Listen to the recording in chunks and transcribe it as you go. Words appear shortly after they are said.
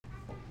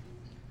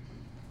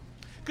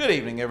Good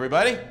evening,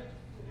 everybody.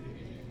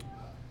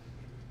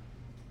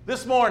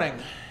 This morning,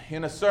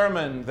 in a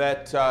sermon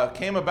that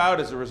came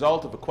about as a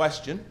result of a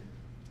question,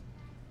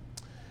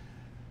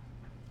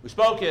 we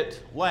spoke at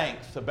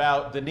length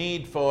about the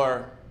need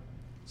for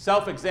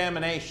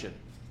self-examination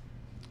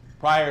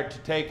prior to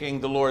taking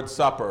the Lord's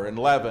Supper and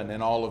leaven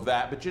and all of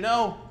that. But you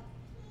know,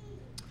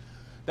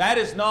 that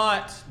is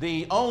not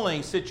the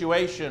only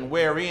situation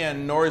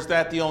wherein, nor is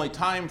that the only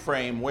time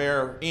frame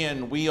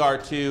wherein we are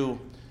to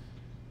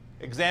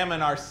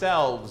examine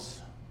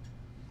ourselves.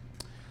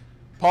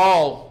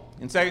 Paul,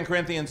 in 2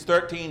 Corinthians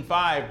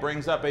 13:5,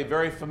 brings up a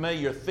very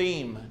familiar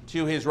theme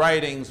to his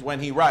writings when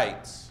he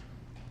writes,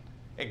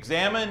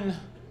 "Examine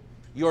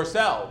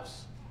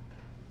yourselves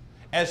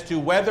as to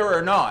whether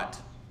or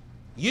not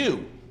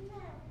you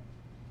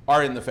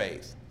are in the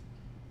faith.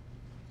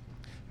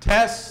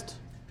 Test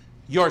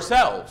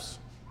yourselves.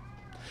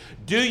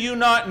 Do you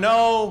not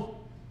know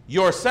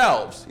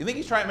yourselves?" You think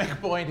he's trying to make a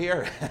point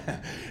here?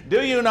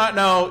 Do you not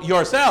know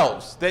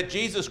yourselves that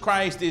Jesus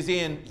Christ is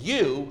in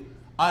you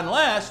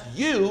unless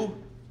you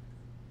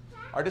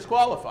are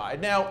disqualified?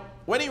 Now,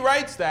 when he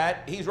writes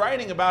that, he's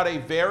writing about a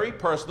very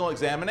personal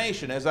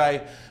examination. As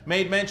I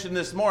made mention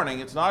this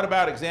morning, it's not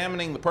about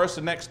examining the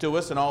person next to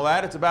us and all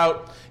that. It's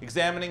about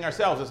examining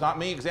ourselves. It's not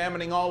me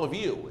examining all of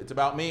you. It's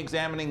about me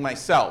examining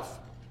myself.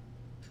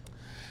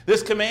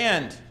 This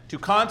command to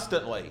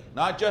constantly,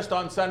 not just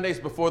on Sundays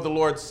before the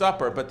Lord's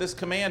Supper, but this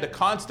command to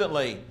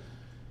constantly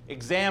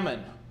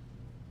examine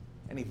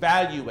and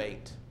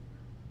evaluate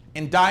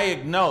and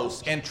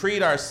diagnose and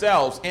treat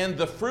ourselves and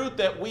the fruit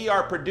that we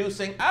are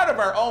producing out of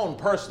our own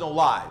personal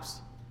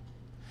lives.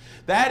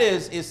 That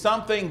is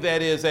something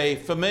that is a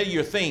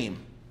familiar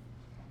theme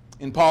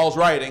in Paul's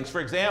writings.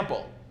 For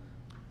example,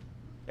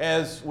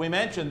 as we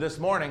mentioned this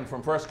morning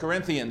from 1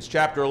 Corinthians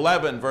chapter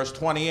 11, verse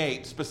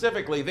 28,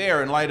 specifically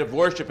there in light of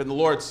worship in the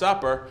Lord's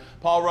Supper,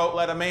 Paul wrote,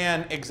 "Let a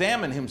man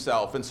examine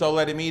himself, and so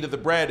let him eat of the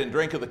bread and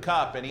drink of the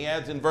cup." And he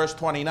adds in verse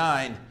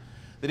 29,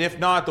 that if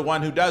not, the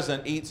one who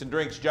doesn't eats and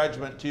drinks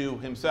judgment to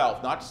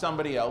himself, not to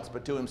somebody else,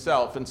 but to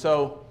himself. And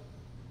so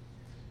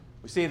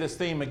we see this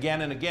theme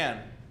again and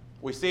again.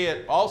 We see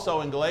it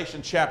also in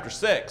Galatians chapter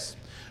 6,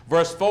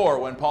 verse 4,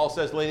 when Paul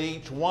says, "Let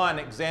each one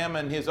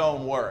examine his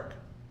own work."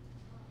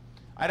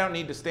 I don't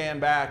need to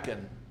stand back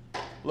and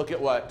look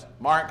at what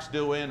Mark's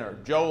doing or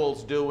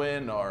Joel's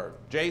doing or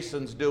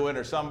Jason's doing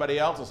or somebody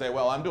else and say,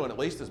 well, I'm doing at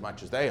least as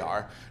much as they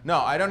are. No,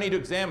 I don't need to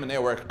examine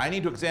their work. I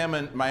need to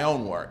examine my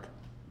own work.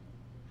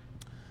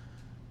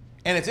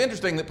 And it's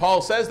interesting that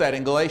Paul says that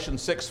in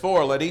Galatians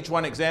 6:4, let each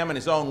one examine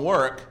his own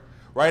work,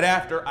 right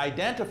after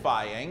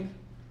identifying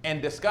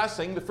and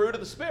discussing the fruit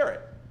of the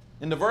Spirit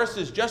in the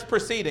verses just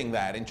preceding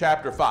that in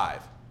chapter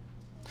 5.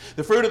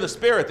 The fruit of the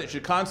Spirit that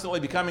should constantly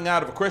be coming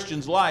out of a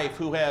Christian's life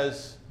who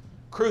has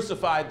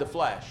crucified the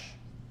flesh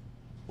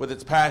with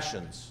its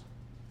passions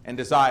and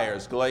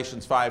desires,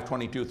 Galatians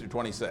 5:22 through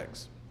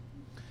 26.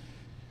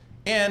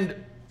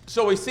 And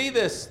so we see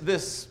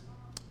this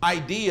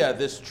idea,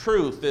 this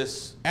truth,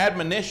 this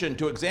admonition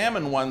to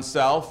examine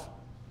oneself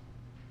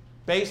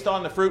based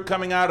on the fruit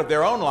coming out of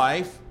their own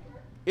life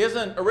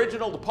isn't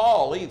original to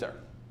Paul either.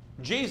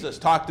 Jesus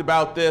talked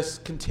about this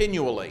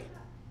continually.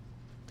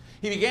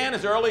 He began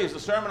as early as the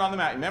Sermon on the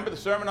Mount. Remember the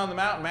Sermon on the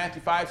Mount in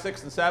Matthew 5,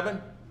 6, and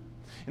 7?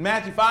 In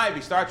Matthew 5,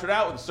 he starts it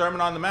out with the Sermon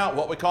on the Mount,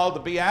 what we call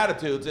the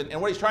Beatitudes. And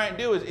what he's trying to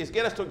do is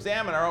get us to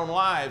examine our own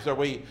lives. Are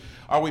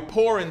we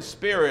poor in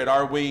spirit?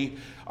 Are we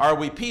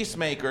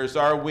peacemakers?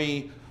 Are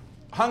we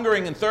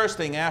hungering and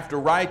thirsting after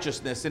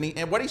righteousness?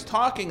 And what he's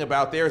talking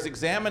about there is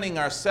examining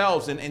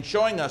ourselves and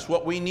showing us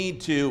what we need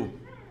to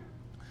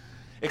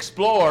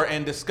explore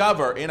and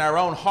discover in our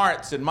own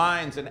hearts and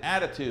minds and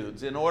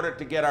attitudes in order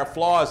to get our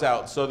flaws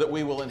out so that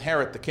we will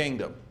inherit the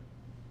kingdom.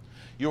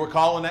 You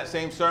recall in that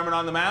same Sermon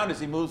on the Mount, as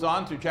he moves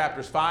on through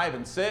chapters 5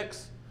 and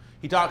 6,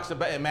 he talks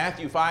about, in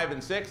Matthew 5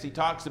 and 6, he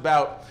talks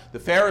about the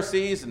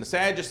Pharisees and the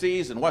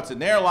Sadducees and what's in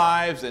their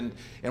lives, and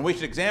we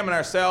should examine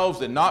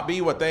ourselves and not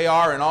be what they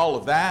are and all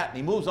of that. And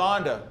he moves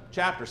on to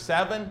chapter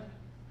 7.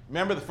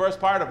 Remember the first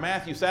part of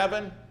Matthew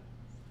 7?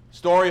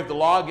 Story of the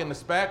log and the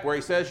speck, where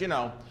he says,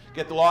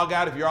 get the log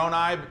out of your own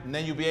eye, and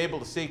then you'll be able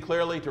to see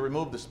clearly to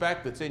remove the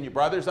speck that's in your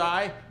brother's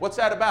eye. What's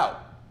that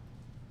about?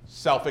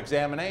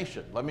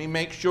 Self-examination. Let me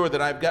make sure that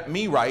I've got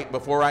me right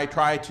before I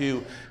try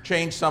to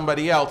change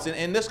somebody else.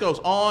 And this goes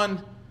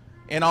on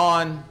and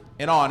on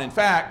and on. In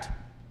fact,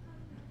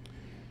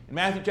 in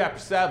Matthew chapter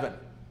 7, a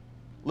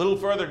little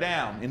further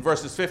down, in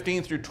verses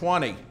 15 through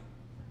 20,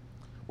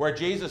 where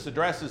Jesus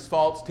addresses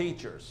false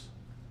teachers,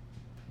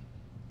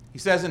 he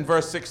says in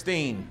verse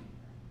 16,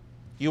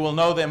 "You will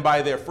know them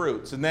by their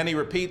fruits." And then he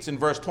repeats in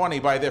verse 20,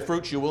 "By their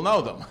fruits you will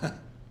know them."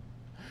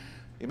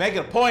 He's making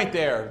a point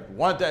there.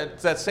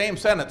 It's that same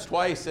sentence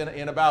twice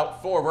in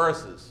about 4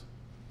 verses.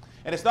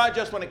 And it's not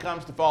just when it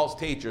comes to false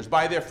teachers.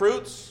 By their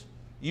fruits,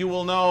 you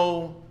will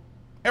know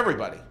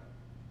everybody.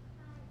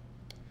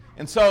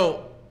 And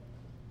so,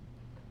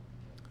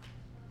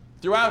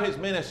 throughout his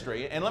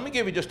ministry, and let me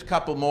give you just a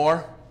couple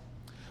more,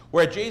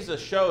 where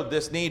Jesus showed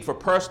this need for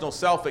personal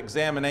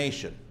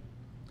self-examination.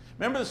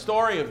 Remember the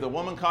story of the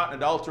woman caught in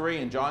adultery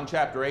in John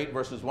chapter 8,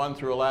 verses 1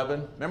 through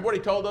 11? Remember what he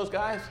told those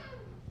guys?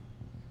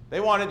 They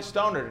wanted to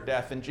stone her to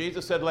death, and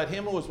Jesus said, let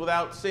him who is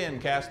without sin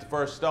cast the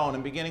first stone.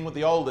 And beginning with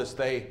the oldest,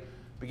 they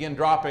begin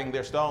dropping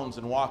their stones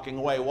and walking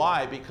away.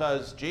 Why?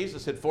 Because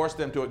Jesus had forced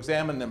them to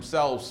examine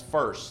themselves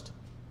first.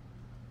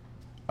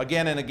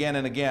 Again and again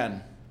and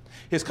again.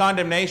 His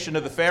condemnation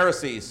of the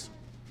Pharisees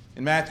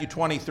in Matthew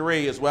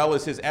 23, as well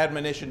as his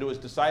admonition to his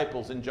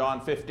disciples in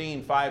John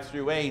 15, 5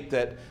 through 8,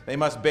 that they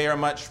must bear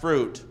much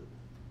fruit.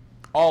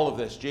 All of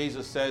this,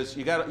 Jesus says,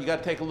 you got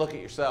to take a look at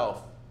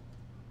yourself.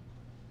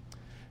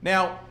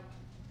 Now,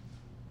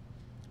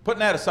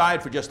 putting that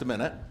aside for just a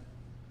minute,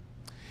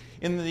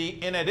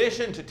 in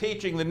addition to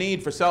teaching the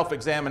need for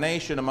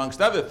self-examination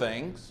amongst other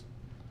things,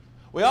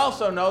 we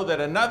also know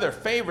that another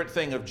favorite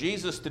thing of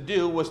Jesus to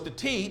do was to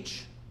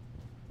teach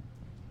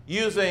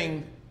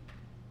using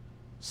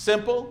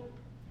simple,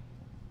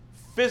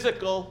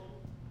 physical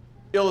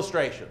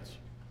illustrations.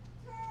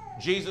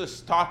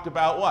 Jesus talked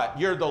about what?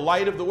 You're the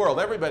light of the world.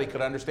 Everybody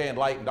could understand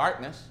light and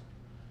darkness.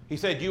 He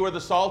said, you are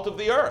the salt of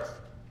the earth.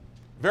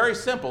 Very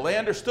simple. They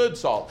understood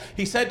salt.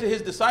 He said to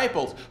his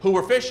disciples, who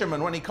were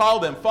fishermen, when he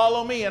called them,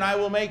 follow me and I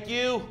will make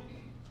you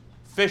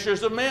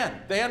fishers of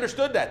men. They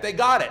understood that. They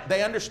got it.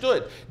 They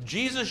understood.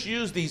 Jesus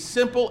used these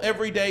simple,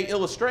 everyday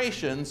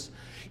illustrations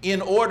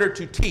in order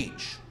to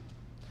teach.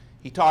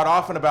 He taught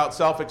often about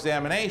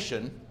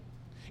self-examination,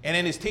 and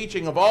in his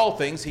teaching of all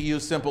things, he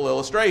used simple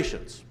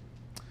illustrations.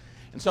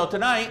 And so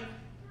tonight,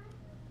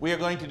 we are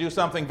going to do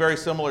something very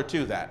similar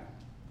to that.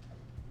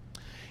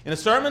 In a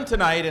sermon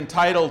tonight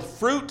entitled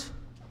Fruit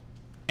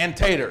and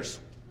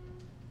Taters,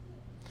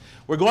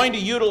 we're going to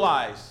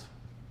utilize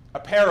a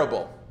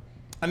parable,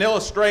 an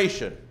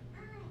illustration,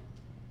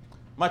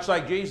 much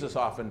like Jesus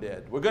often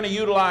did. We're going to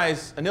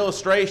utilize an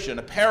illustration,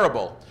 a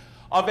parable,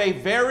 of a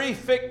very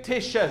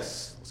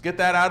fictitious, let's get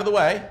that out of the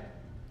way,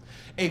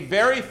 a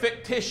very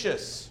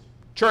fictitious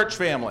church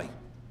family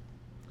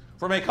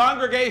from a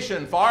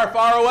congregation far,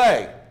 far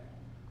away.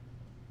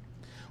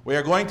 We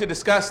are going to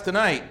discuss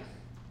tonight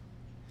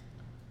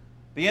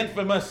the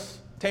infamous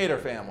Tater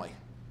family.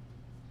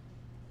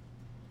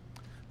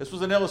 This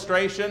was an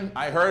illustration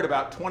I heard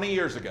about 20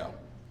 years ago.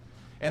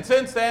 And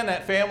since then,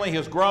 that family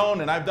has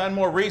grown, and I've done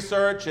more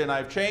research, and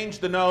I've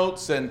changed the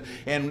notes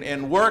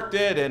and worked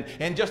it.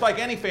 And just like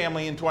any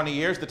family in 20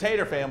 years, the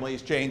Tater family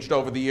has changed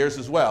over the years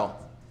as well.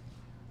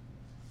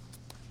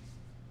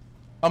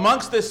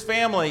 Amongst this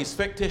family's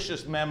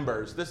fictitious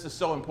members, this is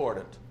so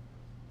important.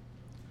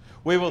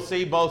 We will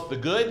see both the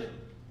good,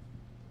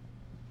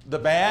 the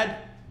bad,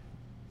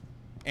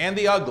 and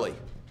the ugly,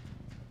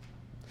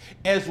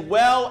 as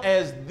well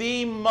as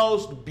the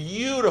most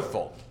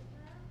beautiful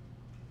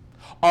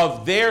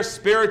of their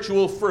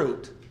spiritual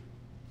fruit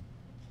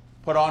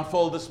put on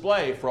full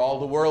display for all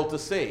the world to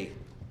see.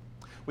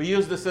 We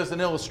use this as an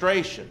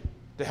illustration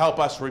to help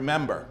us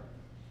remember.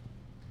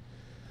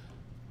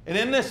 And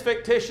in this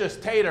fictitious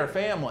Tater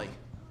family,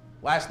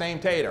 last name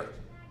Tater,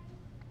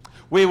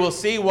 we will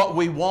see what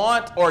we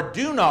want or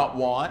do not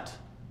want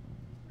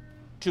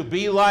to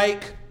be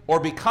like or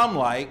become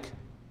like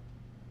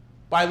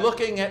by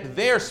looking at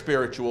their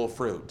spiritual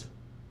fruit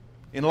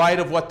in light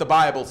of what the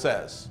Bible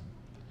says.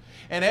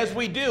 And as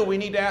we do, we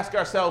need to ask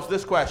ourselves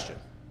this question.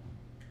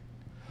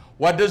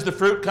 What does the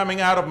fruit coming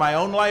out of my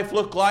own life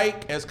look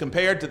like as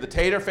compared to the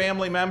Tater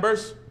family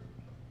members?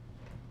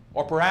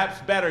 Or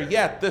perhaps better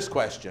yet, this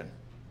question.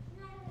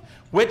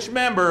 Which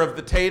member of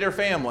the Tater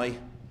family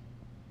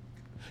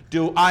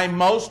do I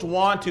most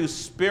want to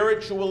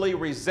spiritually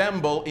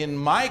resemble in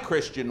my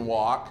Christian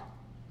walk?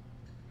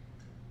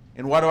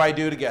 And what do I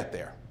do to get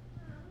there?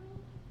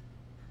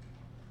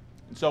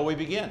 And so we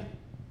begin.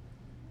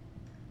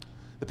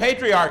 The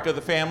patriarch of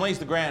the family is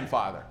the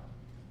grandfather.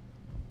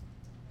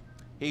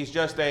 He's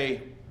just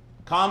a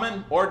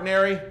common,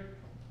 ordinary,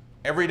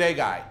 everyday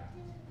guy.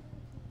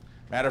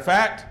 Matter of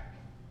fact,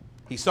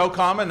 he's so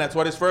common, that's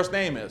what his first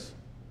name is.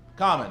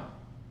 Common.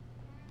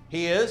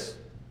 He is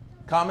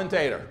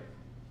commentator.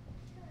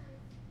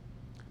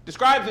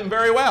 Describes him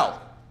very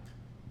well.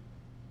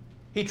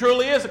 He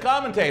truly is a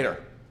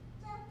commentator.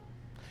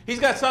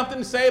 He's got something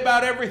to say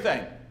about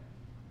everything.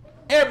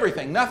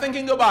 Everything. Nothing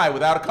can go by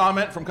without a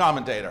comment from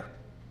commentator.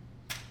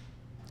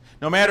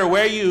 No matter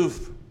where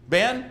you've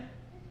been,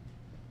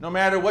 no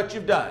matter what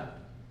you've done,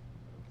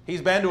 he's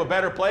been to a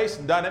better place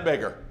and done it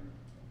bigger.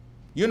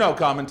 You know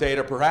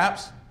commentator,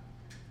 perhaps.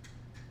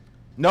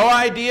 No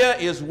idea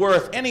is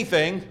worth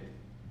anything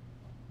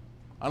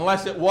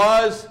unless it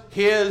was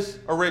his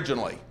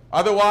originally.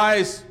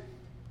 Otherwise,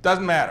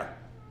 doesn't matter.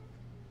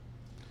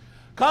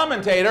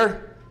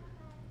 Commentator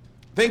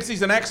thinks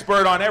he's an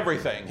expert on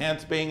everything,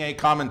 hence being a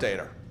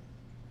commentator.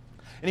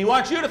 And he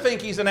wants you to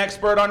think he's an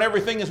expert on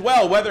everything as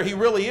well, whether he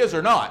really is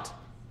or not.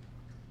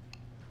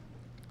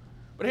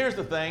 But here's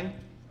the thing.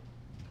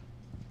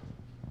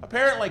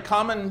 Apparently,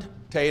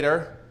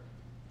 commentator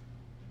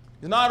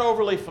is not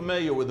overly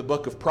familiar with the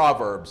book of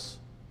Proverbs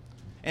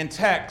and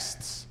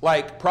texts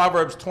like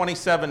Proverbs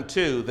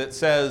 27:2 that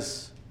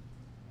says,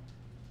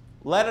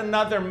 "Let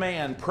another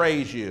man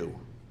praise you,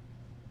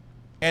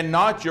 and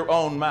not your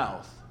own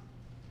mouth,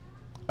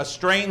 a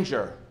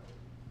stranger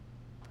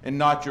and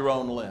not your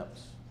own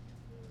lips.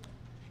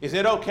 Is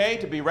it okay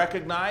to be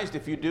recognized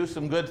if you do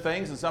some good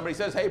things and somebody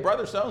says, hey,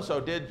 brother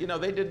so-and-so did,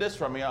 they did this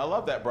for me. I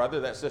love that brother,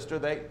 that sister.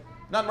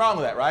 Nothing wrong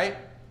with that, right?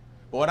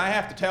 But when I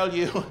have to tell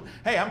you,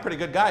 hey, I'm a pretty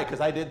good guy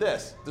because I did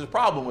this, there's a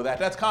problem with that.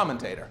 That's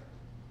commentator.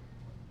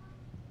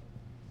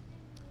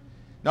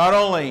 Not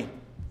only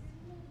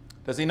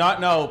does he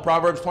not know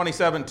Proverbs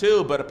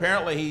 27:2, but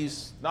apparently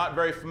he's not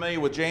very familiar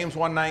with James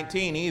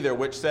 1:19 either,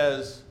 which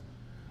says,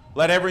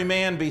 let every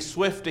man be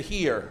swift to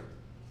hear,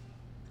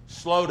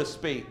 slow to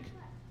speak.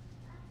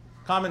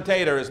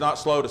 Commentator is not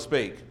slow to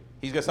speak.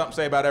 He's got something to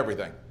say about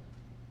everything.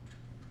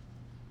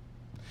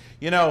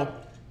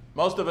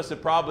 Most of us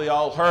have probably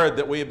all heard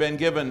that we have been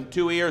given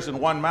 2 ears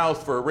and 1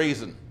 mouth for a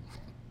reason.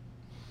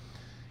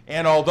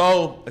 And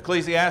although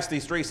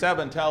Ecclesiastes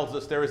 3:7 tells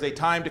us there is a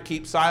time to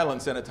keep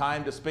silence and a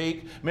time to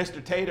speak,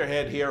 Mr.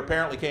 Taterhead here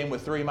apparently came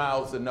with 3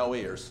 mouths and no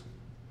ears.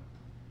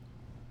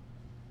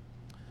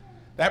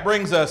 That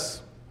brings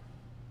us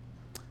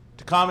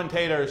to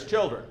commentator's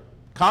children.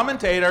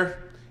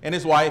 Commentator and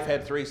his wife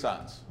had 3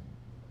 sons,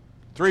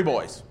 3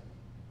 boys.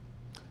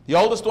 The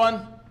oldest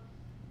one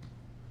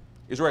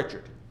is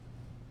Richard.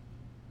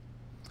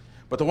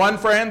 But the one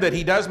friend that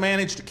he does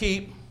manage to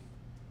keep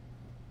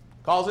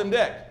calls him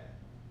Dick.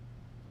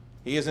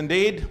 He is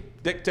indeed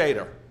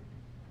dictator.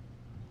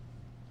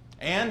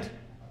 And,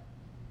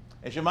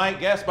 as you might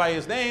guess by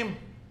his name,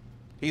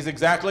 he's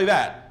exactly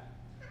that,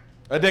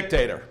 a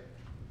dictator.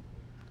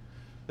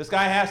 This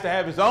guy has to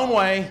have his own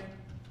way,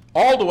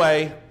 all the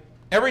way,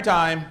 every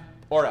time,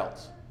 or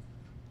else.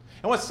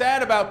 And what's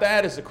sad about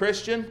that as a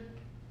Christian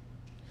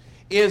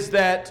is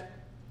that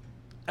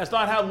that's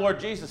not how the Lord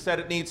Jesus said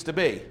it needs to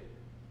be.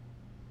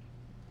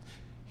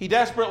 He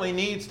desperately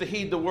needs to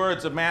heed the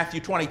words of Matthew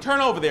 20.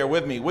 Turn over there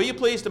with me, will you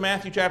please, to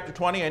Matthew chapter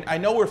 20. I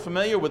know we're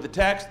familiar with the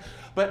text,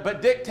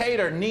 but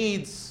dictator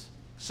needs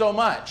so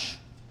much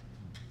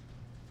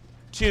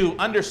to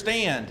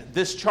understand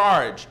this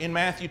charge in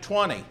Matthew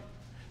 20,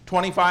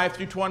 25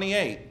 through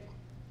 28.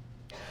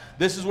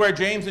 This is where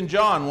James and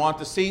John want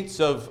the seats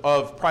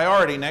of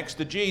priority next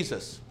to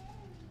Jesus.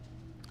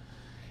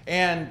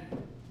 And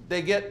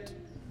they get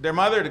their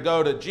mother to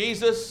go to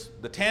Jesus.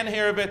 The 10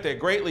 hear of it. They're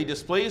greatly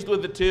displeased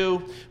with the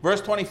 2.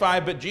 Verse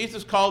 25, but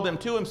Jesus called them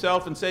to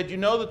himself and said, you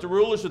know that the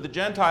rulers of the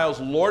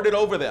Gentiles lord it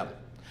over them,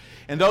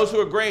 and those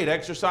who are great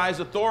exercise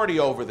authority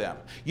over them.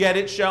 Yet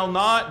it shall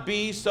not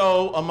be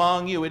so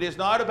among you. It is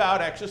not about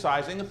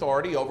exercising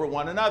authority over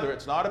one another.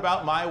 It's not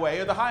about my way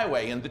or the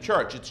highway in the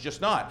church. It's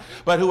just not.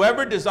 But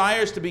whoever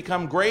desires to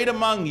become great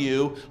among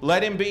you,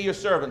 let him be your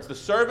servants. The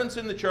servants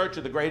in the church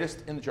are the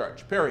greatest in the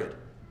church, period.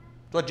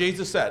 That's what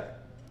Jesus said.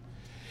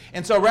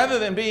 And so rather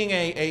than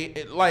being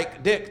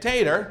like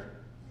dictator,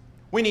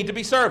 we need to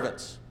be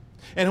servants.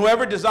 And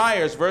whoever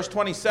desires, verse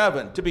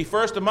 27, to be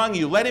first among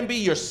you, let him be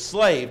your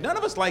slave. None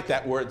of us like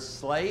that word,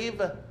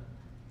 slave.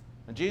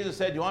 And Jesus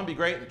said, you want to be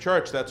great in the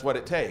church, that's what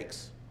it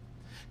takes.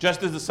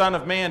 Just as the Son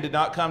of Man did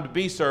not come to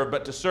be served,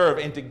 but to serve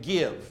and to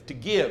give, to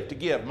give, to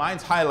give.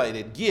 Mine's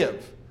highlighted,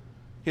 give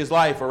his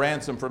life a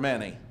ransom for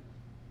many.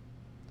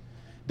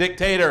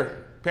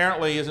 Dictator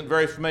apparently isn't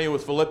very familiar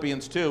with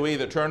Philippians 2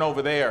 either. Turn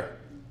over there.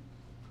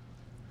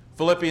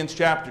 Philippians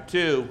chapter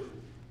 2.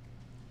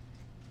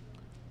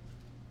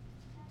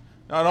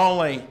 Not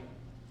only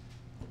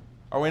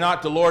are we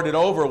not to lord it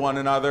over one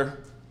another,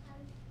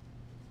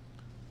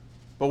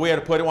 but we had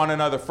to put one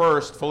another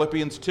first.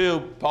 Philippians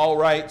 2, Paul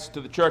writes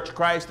to the Church of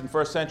Christ in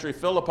first century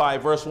Philippi,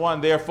 verse 1,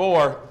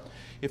 therefore,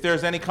 if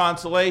there's any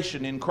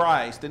consolation in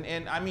Christ,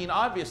 and I mean,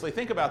 obviously,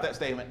 think about that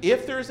statement.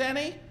 If there's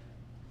any,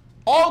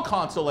 all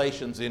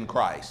consolation's in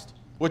Christ,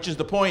 which is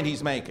the point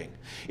he's making.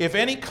 If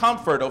any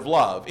comfort of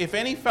love, if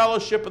any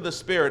fellowship of the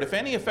Spirit, if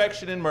any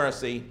affection and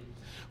mercy,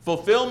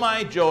 fulfill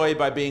my joy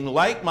by being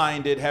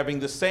like-minded, having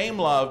the same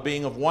love,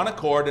 being of one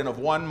accord and of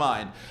one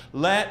mind.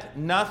 Let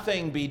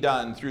nothing be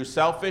done through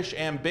selfish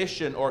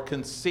ambition or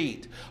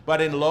conceit,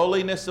 but in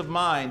lowliness of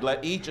mind,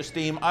 let each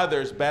esteem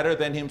others better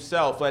than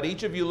himself. Let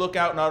each of you look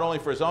out not only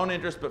for his own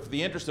interest, but for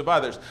the interest of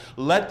others.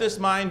 Let this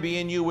mind be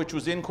in you, which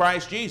was in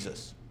Christ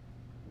Jesus,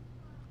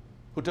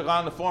 who took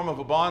on the form of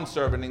a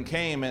bondservant and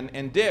came,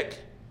 and Dick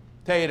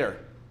Tater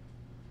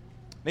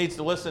needs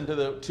to listen to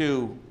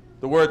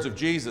the words of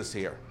Jesus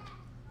here.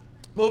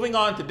 Moving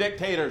on to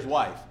Dictator's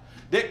wife.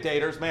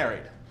 Dictator's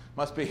married.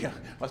 Must be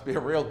a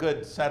real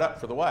good setup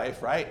for the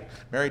wife, right?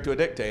 Married to a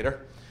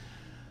dictator.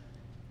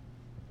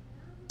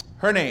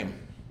 Her name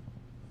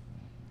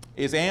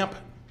is Amp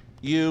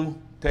U.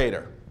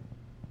 Tater.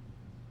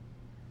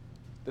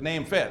 The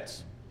name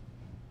fits.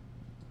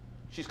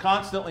 She's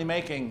constantly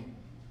making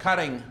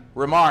cutting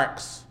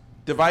remarks,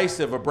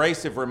 divisive,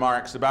 abrasive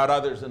remarks about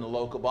others in the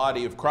local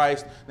body of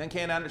Christ, then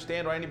can't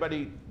understand why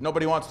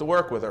nobody wants to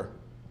work with her.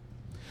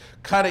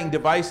 Cutting,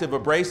 divisive,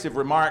 abrasive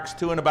remarks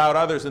to and about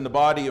others in the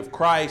body of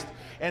Christ.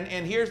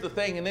 And here's the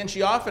thing, and then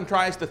she often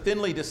tries to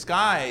thinly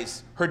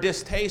disguise her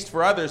distaste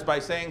for others by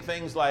saying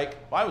things like,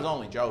 well, I was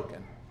only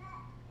joking.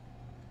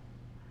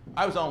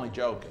 I was only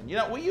joking. You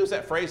know, we use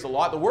that phrase a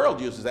lot. The world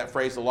uses that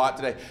phrase a lot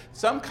today.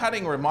 Some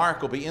cutting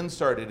remark will be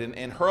inserted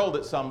and hurled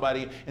at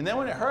somebody, and then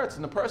when it hurts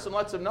and the person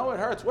lets them know it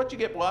hurts, what you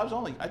get? Well,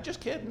 I'm just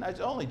kidding. I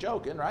was only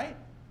joking, right?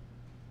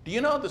 Do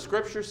you know the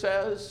Scripture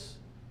says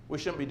we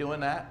shouldn't be doing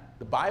that?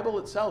 The Bible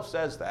itself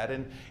says that.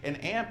 And an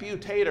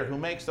amputator who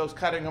makes those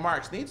cutting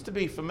remarks needs to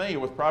be familiar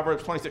with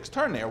Proverbs 26.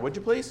 Turn there, would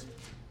you please?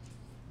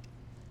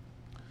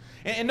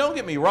 And don't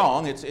get me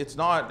wrong, it's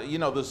not, you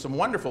know, there's some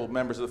wonderful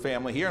members of the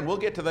family here, and we'll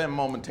get to them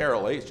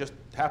momentarily. It's just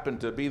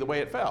happened to be the way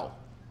it fell.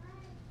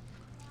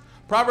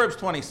 Proverbs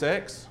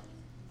 26.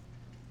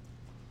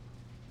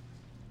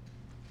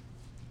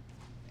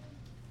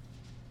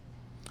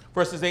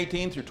 Verses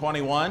 18 through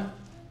 21.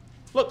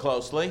 Look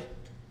closely.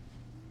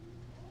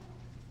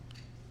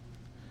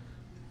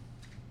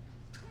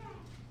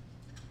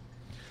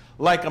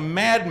 Like a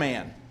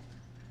madman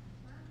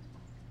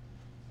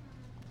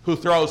who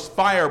throws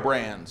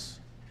firebrands,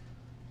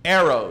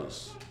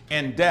 arrows,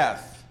 and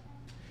death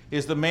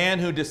is the man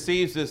who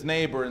deceives his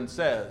neighbor and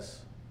says,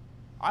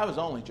 I was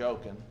only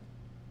joking.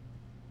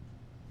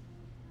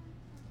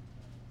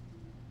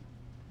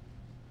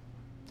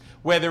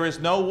 Where there is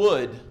no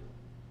wood,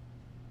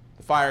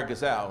 the fire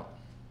goes out.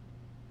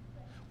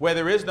 Where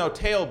there is no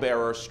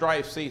talebearer,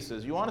 strife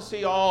ceases. You want to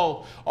see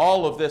all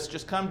of this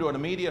just come to an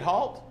immediate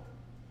halt?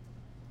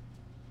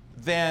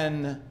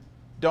 Then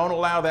don't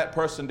allow that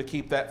person to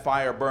keep that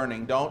fire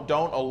burning. Don't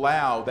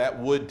allow that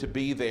wood to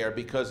be there,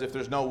 because if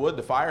there's no wood,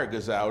 the fire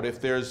goes out.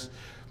 If there's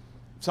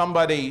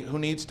somebody who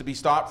needs to be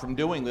stopped from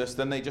doing this,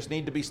 then they just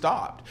need to be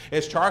stopped.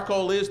 As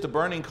charcoal is to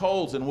burning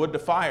coals and wood to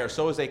fire,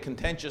 so is a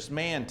contentious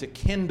man to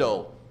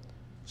kindle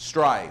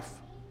strife.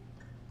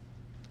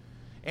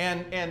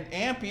 And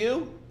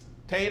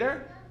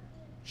amputator,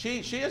 she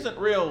isn't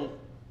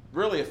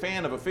really a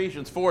fan of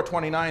Ephesians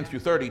 4:29 through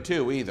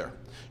 32 either.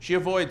 She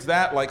avoids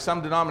that like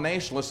some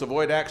denominationalists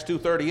avoid Acts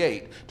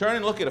 2:38. Turn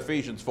and look at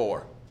Ephesians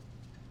 4.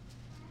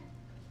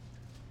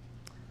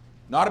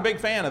 Not a big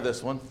fan of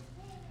this one.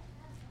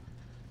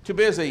 Too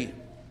busy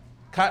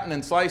cutting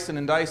and slicing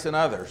and dicing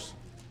others.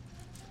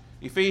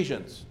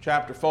 Ephesians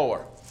chapter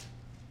 4.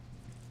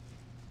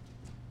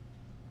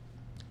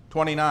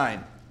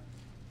 29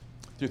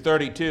 through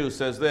 32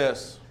 says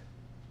this.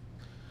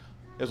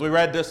 As we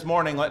read this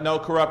morning, let no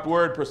corrupt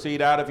word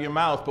proceed out of your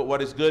mouth, but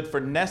what is good for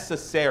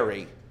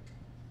necessary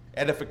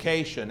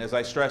edification, as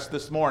I stressed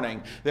this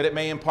morning, that it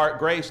may impart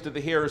grace to the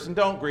hearers. And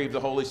don't grieve the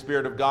Holy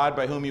Spirit of God,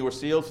 by whom you were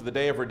sealed for the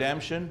day of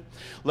redemption.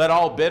 Let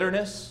all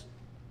bitterness,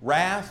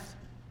 wrath,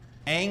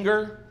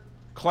 anger,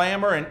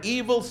 clamor, and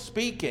evil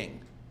speaking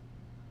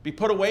be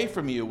put away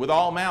from you with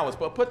all malice.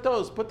 But put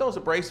those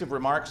abrasive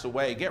remarks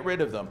away. Get rid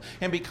of them.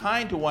 And be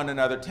kind to one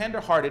another,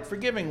 tender-hearted,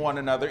 forgiving one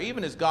another,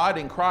 even as God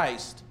in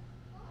Christ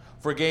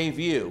forgave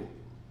you.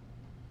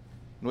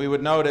 And we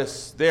would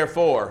notice,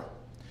 therefore,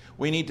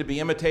 we need to be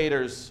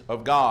imitators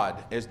of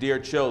God as dear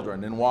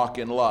children and walk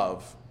in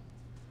love.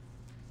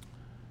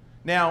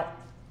 Now,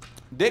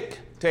 Dick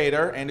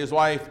Tater and his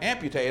wife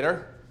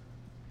Amputator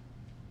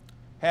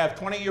have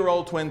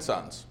 20-year-old twin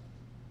sons.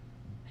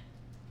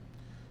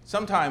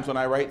 Sometimes when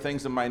I write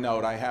things in my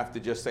note, I have to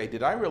just say,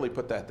 did I really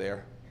put that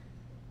there?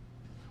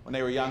 When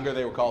they were younger,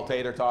 they were called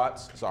tater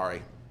tots.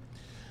 Sorry.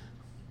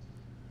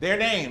 Their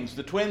names,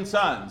 the twin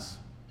sons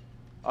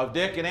of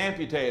Dick and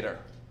Amputator,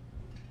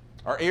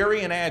 are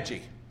Erie and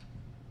Aggie.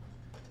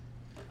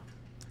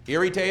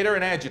 Irritator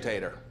and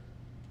agitator.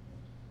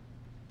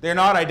 They're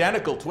not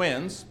identical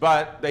twins,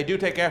 but they do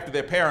take after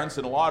their parents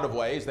in a lot of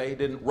ways. They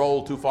didn't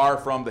roll too far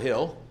from the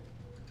hill.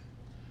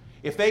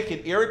 If they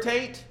can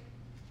irritate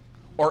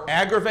or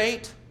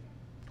aggravate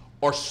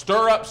or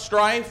stir up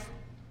strife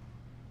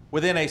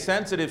within a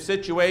sensitive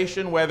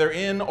situation, whether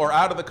in or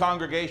out of the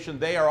congregation,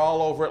 they are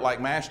all over it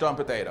like mashed on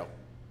potato.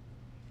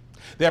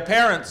 Their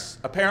parents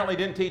apparently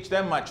didn't teach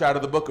them much out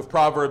of the book of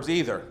Proverbs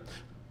either.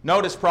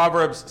 Notice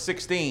Proverbs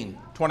 16,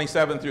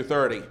 27 through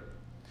 30.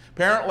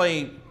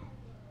 Apparently,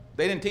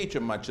 they didn't teach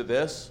them much of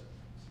this.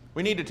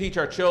 We need to teach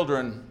our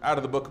children out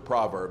of the book of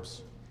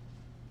Proverbs.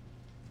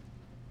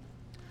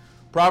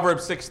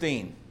 Proverbs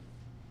 16.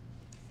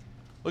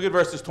 Look at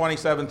verses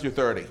 27 through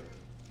 30.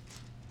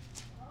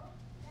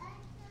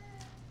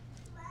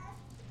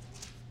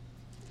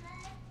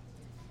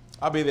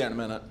 I'll be there in a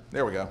minute.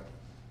 There we go.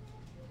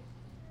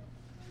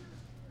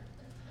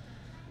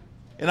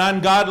 An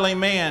ungodly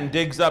man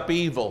digs up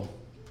evil,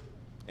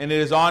 and it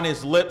is on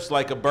his lips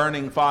like a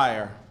burning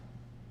fire.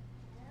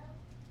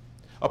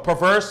 A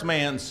perverse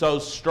man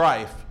sows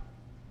strife,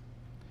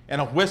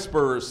 and a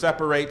whisperer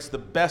separates the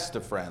best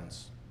of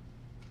friends.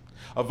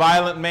 A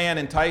violent man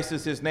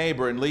entices his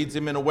neighbor and leads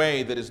him in a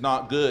way that is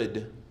not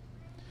good.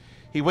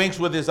 He winks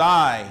with his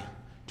eye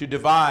to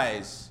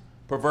devise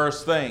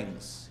perverse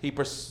things. He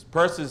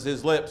purses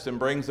his lips and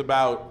brings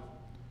about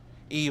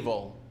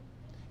evil.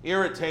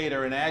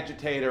 Irritator and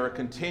agitator are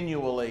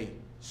continually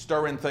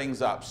stirring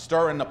things up,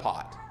 stirring the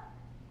pot.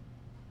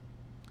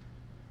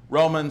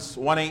 Romans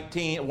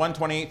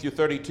 1:28 through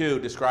 32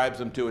 describes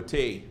them to a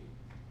T.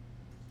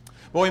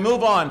 But we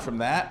move on from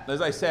that.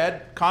 As I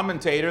said,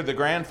 commentator, the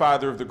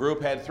grandfather of the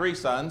group, had 3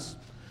 sons.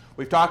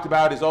 We've talked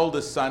about his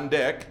oldest son,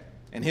 Dick,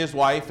 and his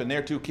wife and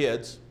their 2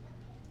 kids.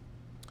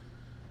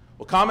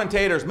 Well,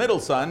 commentator's middle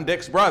son,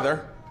 Dick's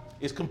brother,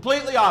 is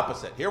completely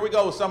opposite. Here we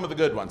go with some of the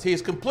good ones. He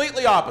is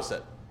completely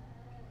opposite.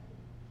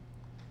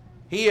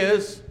 He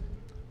is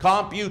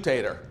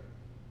computator.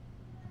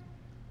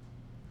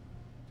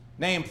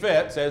 Name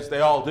fits, as they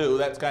all do.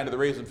 That's kind of the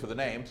reason for the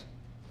names.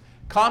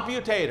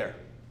 Computator.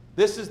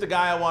 This is the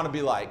guy I want to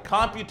be like.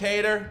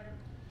 Computator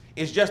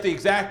is just the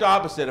exact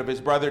opposite of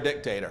his brother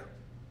Dictator.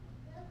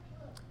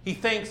 He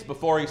thinks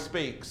before he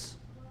speaks,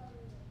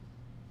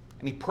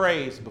 and he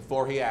prays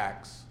before he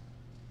acts.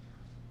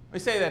 Let me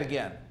say that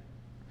again.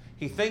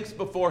 He thinks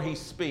before he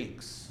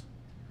speaks,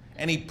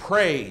 and he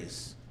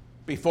prays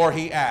before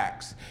he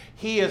acts.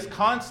 He is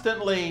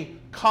constantly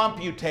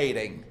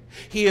computating.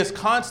 He is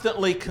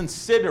constantly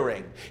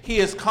considering. He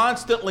is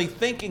constantly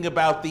thinking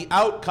about the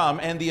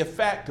outcome and the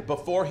effect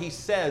before he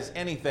says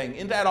anything.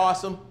 Isn't that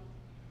awesome?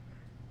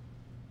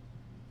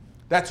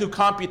 That's who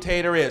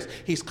computator is.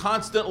 He's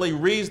constantly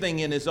reasoning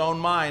in his own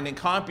mind and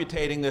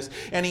computating this.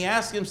 And he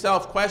asks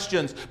himself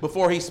questions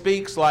before he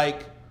speaks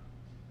like,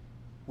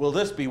 will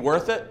this be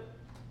worth it?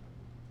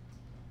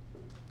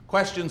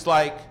 Questions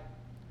like,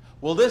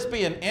 will this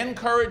be an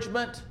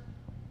encouragement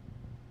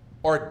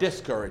or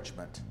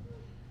discouragement?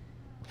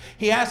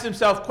 He asks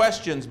himself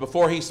questions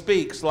before he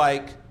speaks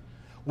like,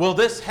 will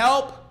this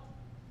help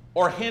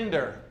or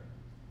hinder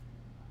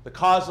the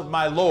cause of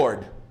my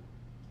Lord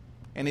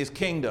and his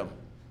kingdom?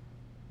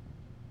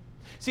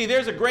 See,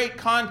 there's a great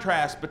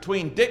contrast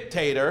between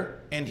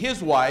Dictator and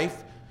his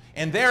wife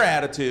and their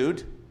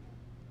attitude,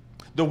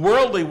 the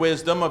worldly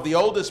wisdom of the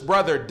oldest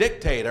brother,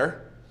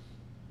 Dictator,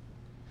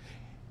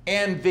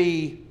 and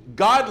the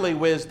godly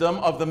wisdom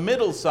of the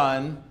middle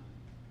son,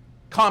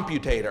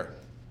 Computator.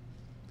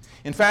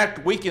 In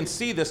fact, we can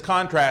see this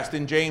contrast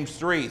in James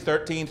 3,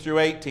 13 through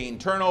 18.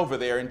 Turn over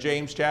there in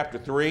James chapter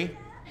 3.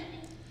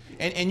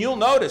 And you'll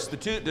notice the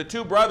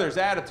two brothers'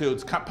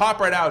 attitudes pop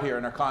right out here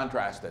and are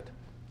contrasted.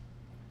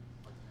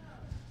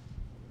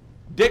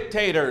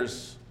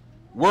 Dictator's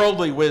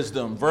worldly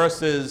wisdom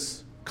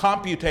versus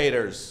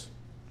Computator's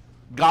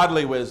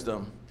godly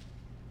wisdom.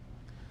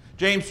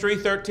 James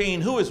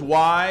 3:13, who is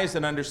wise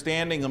and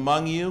understanding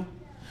among you?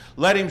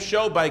 Let him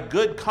show by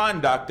good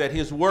conduct that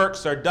his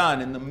works are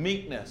done in the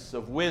meekness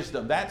of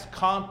wisdom. That's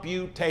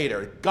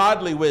computator,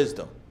 godly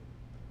wisdom.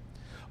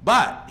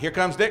 But, here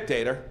comes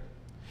Dictator.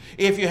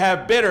 If you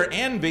have bitter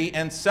envy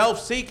and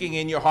self-seeking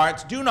in your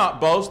hearts, do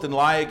not boast and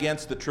lie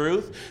against the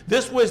truth.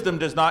 This wisdom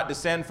does not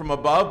descend from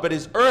above, but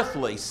is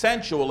earthly,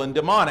 sensual, and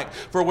demonic.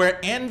 For where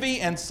envy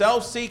and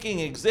self-seeking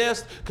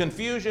exist,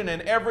 confusion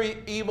and every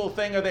evil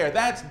thing are there.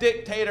 That's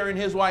Dictator and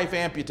his wife,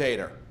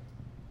 Amputator.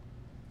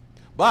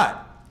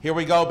 But, here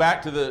we go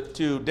back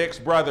to Dick's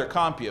brother,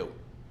 Compu.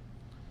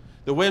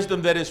 The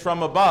wisdom that is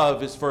from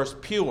above is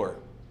first pure.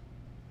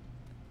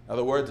 In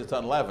other words, it's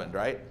unleavened,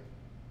 right?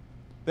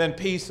 Then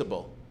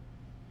peaceable,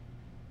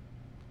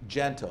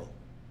 gentle,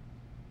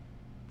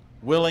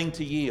 willing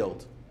to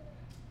yield,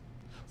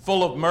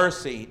 full of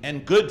mercy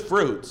and good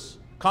fruits.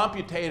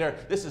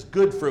 Computator, this is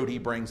good fruit he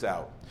brings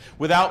out,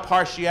 without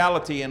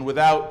partiality and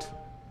without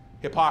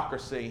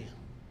hypocrisy.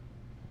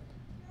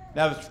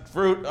 Now the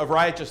fruit of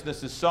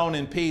righteousness is sown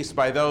in peace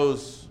by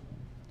those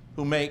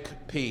who make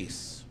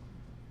peace.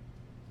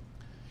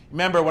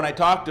 Remember when I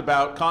talked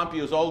about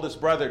Compu's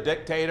oldest brother,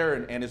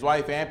 Dictator, and his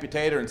wife,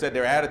 Amputator, and said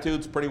their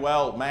attitudes pretty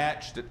well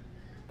matched?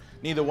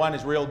 Neither one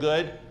is real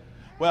good.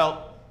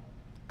 Well,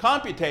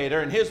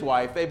 Computator and his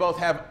wife, they both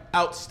have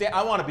outstanding,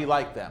 I want to be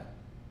like them.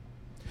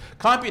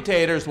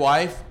 Computator's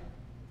wife,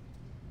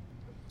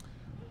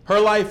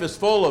 her life is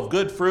full of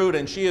good fruit,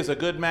 and she is a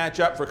good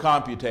matchup for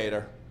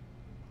Computator.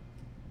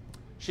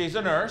 She's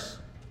a nurse.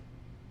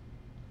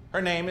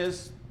 Her name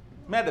is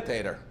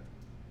Meditator.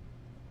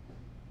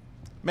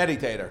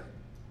 Meditator.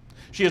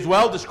 She is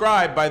well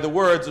described by the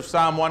words of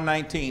Psalm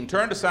 119.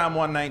 Turn to Psalm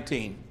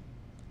 119.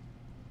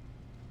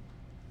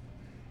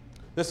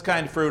 This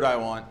kind of fruit I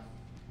want.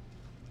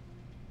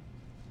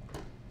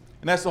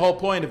 And that's the whole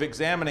point of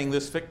examining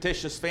this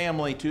fictitious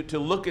family, to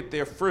look at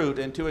their fruit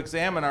and to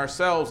examine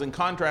ourselves and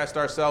contrast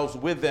ourselves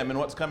with them and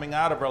what's coming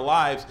out of our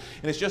lives.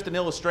 And it's just an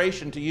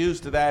illustration to use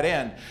to that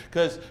end.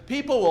 Because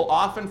people will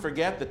often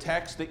forget the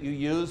text that you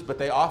use, but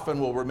they often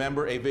will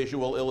remember a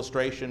visual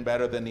illustration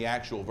better than the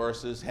actual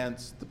verses,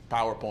 hence the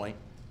PowerPoint.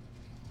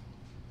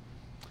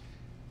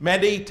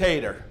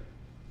 Meditator.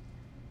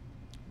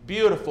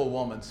 Beautiful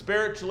woman.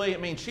 Spiritually, I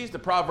mean, she's the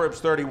Proverbs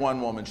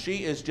 31 woman.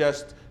 She is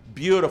just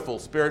beautiful,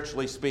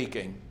 spiritually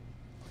speaking.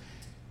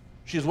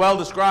 She's well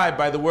described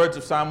by the words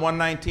of Psalm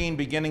 119,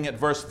 beginning at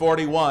verse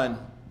 41.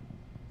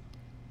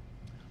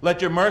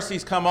 Let your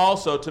mercies come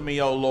also to me,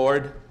 O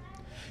Lord,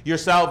 your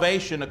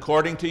salvation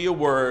according to your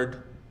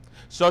word.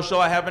 So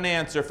shall I have an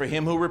answer for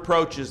him who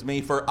reproaches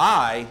me, for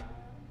I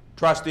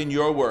trust in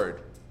your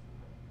word.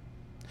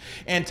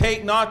 And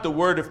take not the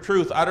word of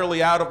truth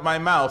utterly out of my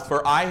mouth,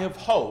 for I have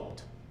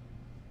hoped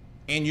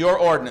in your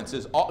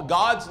ordinances.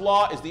 God's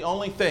law is the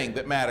only thing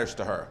that matters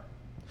to her.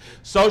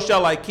 So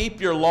shall I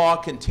keep your law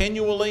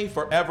continually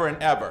forever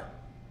and ever.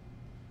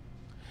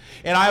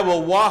 And I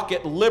will walk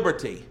at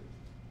liberty.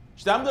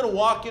 She said, I'm going to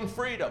walk in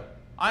freedom.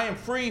 I am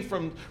free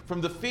from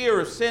the fear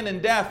of sin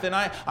and death, and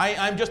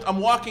I'm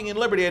walking in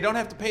liberty. I don't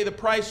have to pay the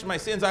price for my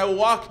sins. I will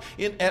walk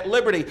at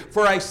liberty,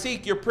 for I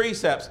seek your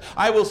precepts.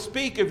 I will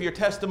speak of your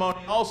testimony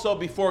also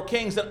before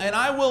kings, and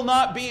I will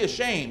not be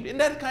ashamed. Isn't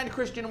that the kind of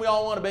Christian we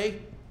all want to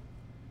be?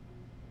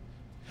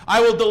 I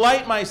will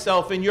delight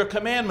myself in your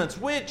commandments,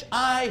 which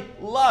I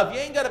love. You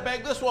ain't got to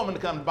beg this woman to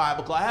come to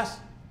Bible class.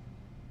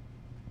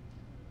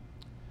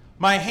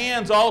 My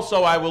hands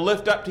also I will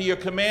lift up to your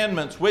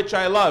commandments, which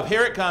I love.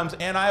 Here it comes.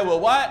 And I will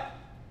what?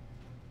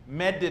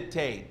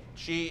 Meditate.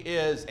 She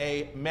is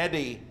a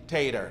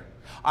meditator.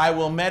 I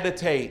will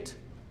meditate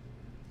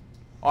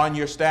on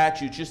your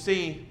statutes. You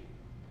see,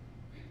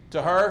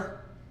 to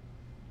her,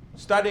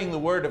 studying the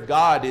Word of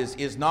God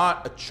is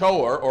not a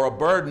chore or a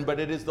burden, but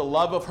it is the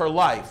love of her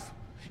life.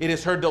 It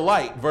is her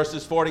delight,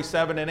 verses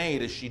 47 and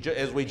 8,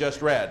 as we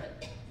just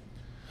read.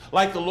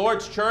 Like the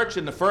Lord's church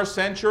in the first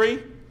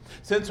century,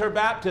 since her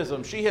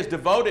baptism, she has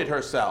devoted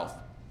herself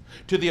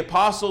to the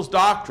apostles'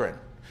 doctrine,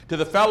 to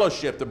the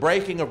fellowship, the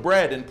breaking of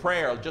bread and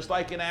prayer, just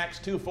like in Acts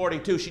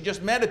 2:42. She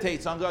just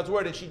meditates on God's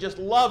Word, and she just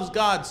loves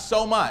God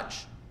so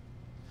much.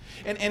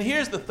 And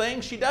here's the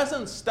thing, she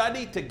doesn't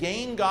study to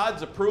gain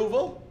God's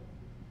approval.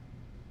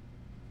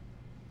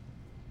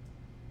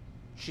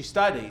 She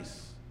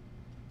studies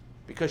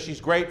because she's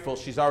grateful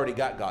she's already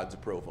got God's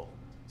approval.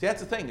 See,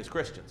 that's the thing as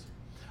Christians.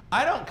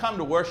 I don't come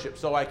to worship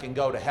so I can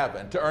go to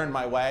heaven to earn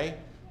my way.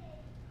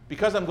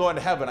 Because I'm going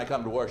to heaven, I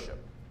come to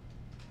worship.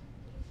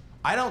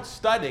 I don't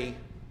study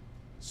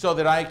so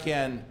that I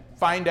can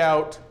find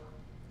out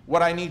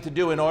what I need to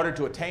do in order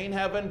to attain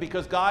heaven,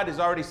 because God has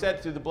already said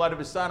through the blood of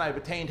His Son, I've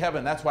attained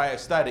heaven. That's why I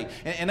study.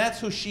 And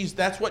that's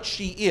what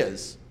she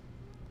is.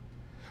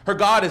 Her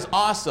God is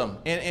awesome,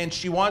 and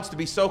she wants to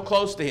be so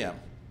close to Him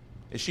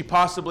as she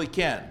possibly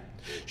can.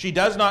 She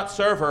does not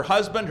serve her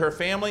husband, her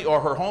family, or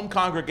her home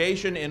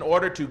congregation in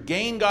order to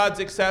gain God's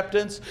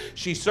acceptance.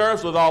 She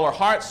serves with all her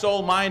heart,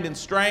 soul, mind, and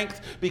strength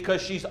because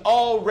she's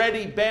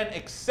already been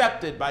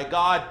accepted by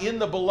God in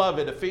the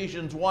beloved,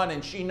 Ephesians 1,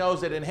 and she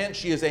knows it, and hence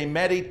she is a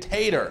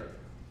meditator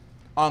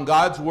on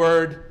God's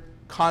Word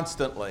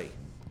constantly.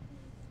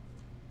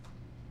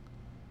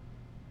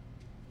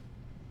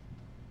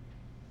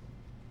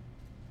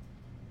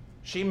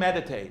 She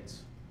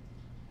meditates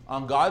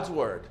on God's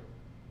Word.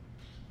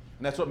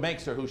 And that's what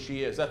makes her who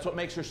she is. That's what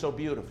makes her so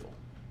beautiful.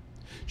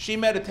 She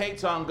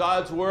meditates on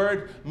God's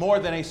Word more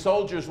than a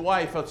soldier's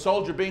wife, a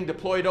soldier being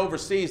deployed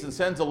overseas and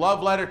sends a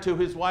love letter to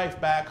his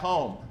wife back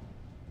home.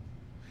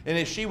 And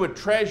if she would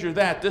treasure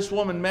that, this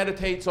woman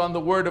meditates on the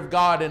Word of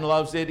God and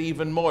loves it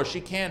even more. She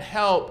can't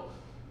help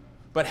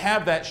but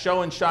have that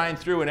show and shine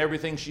through in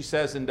everything she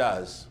says and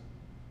does.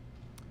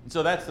 And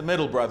so that's the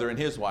middle brother and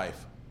his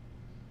wife.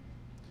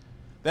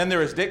 Then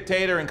there is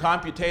dictator and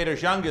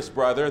computator's youngest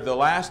brother, the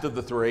last of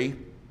the three.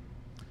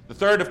 The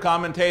third of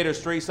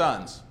commentator's three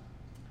sons.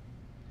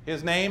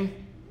 His name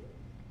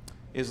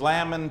is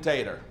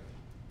Lamentator.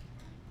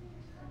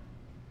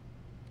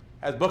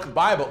 As book of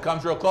Bible, it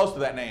comes real close to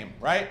that name,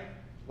 right?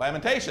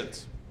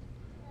 Lamentations.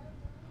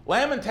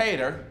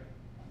 Lamentator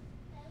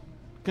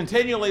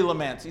continually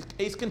laments.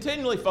 He's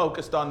continually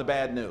focused on the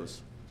bad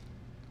news.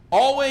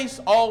 Always,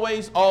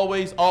 always,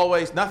 always,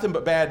 always, nothing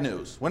but bad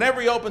news.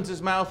 Whenever he opens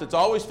his mouth, it's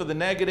always for the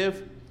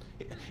negative.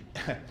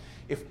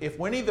 If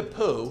Winnie the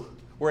Pooh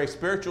were a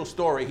spiritual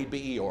story, he'd be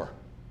Eeyore.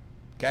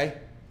 Okay?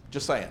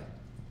 Just saying.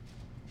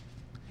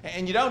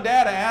 And you don't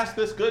dare to ask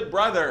this good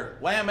brother,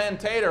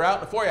 Lamentator,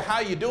 out before you, how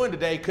you doing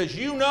today? Because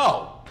you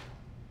know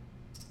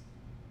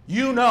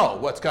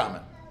what's coming.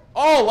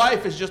 Oh,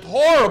 life is just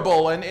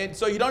horrible, and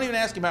so you don't even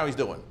ask him how he's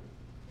doing.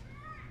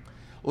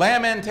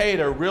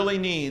 Lamentator really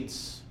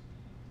needs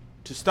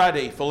to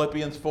study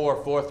Philippians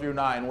 4 through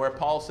 9, where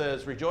Paul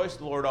says, rejoice in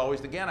the Lord always.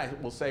 Again, I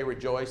will say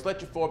rejoice.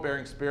 Let your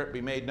forbearing spirit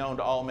be made known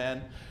to all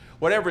men.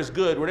 Whatever is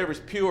good, whatever is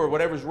pure,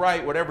 whatever is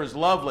right, whatever is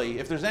lovely,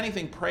 if there's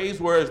anything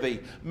praiseworthy,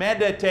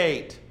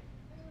 meditate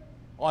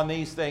on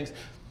these things.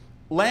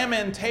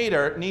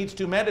 Lamentator needs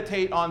to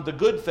meditate on the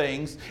good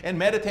things and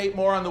meditate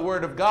more on the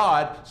Word of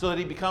God so that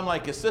he become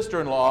like his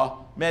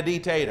sister-in-law,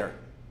 Meditator.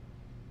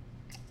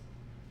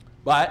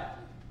 But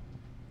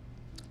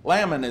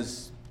Laman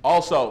is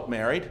also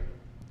married.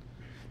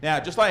 Now,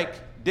 just like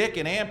Dick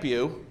and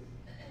Amputator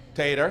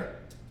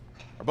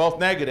are both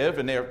negative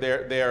and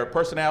their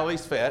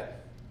personalities fit,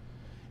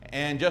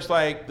 and just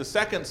like the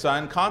second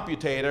son,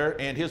 Computator,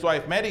 and his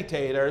wife,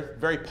 Meditator,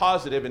 very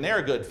positive and they're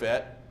a good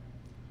fit,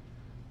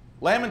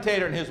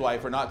 Lamentator and his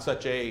wife are not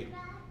such a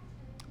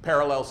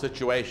parallel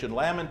situation.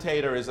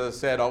 Lamentator is, as I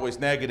said, always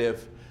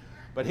negative,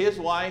 but his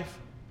wife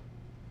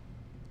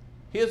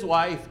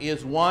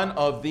is one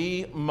of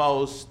the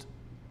most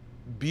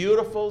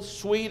beautiful,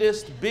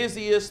 sweetest,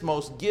 busiest,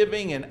 most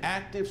giving and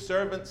active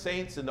servant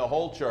saints in the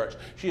whole church.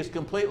 She is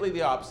completely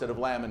the opposite of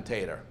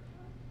Lamentator.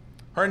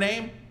 Her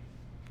name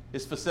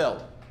is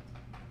Facile.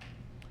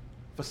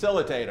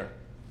 facilitator.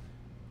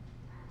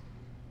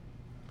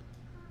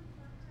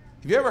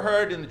 Have you ever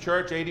heard in the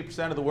church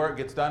 80% of the work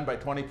gets done by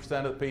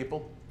 20% of the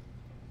people?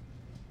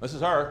 This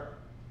is her.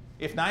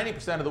 If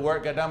 90% of the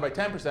work got done by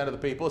 10% of the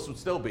people, this would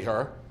still be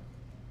her.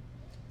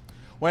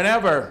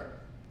 Whenever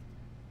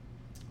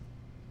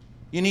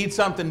you need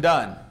something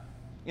done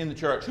in the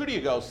church, who do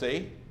you go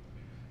see?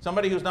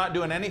 Somebody who's not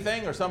doing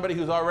anything or somebody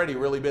who's already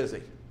really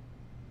busy?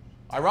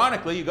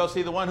 Ironically, you go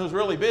see the one who's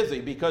really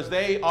busy because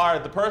they are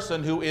the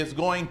person who is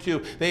going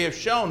to, they have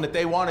shown that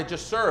they want to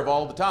just serve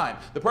all the time.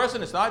 The person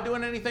that's not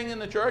doing anything in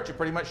the church has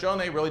pretty much shown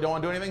they really don't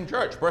want to do anything in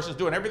church. The person that's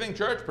doing everything in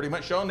church pretty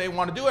much shown they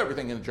want to do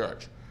everything in the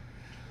church.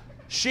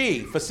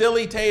 She,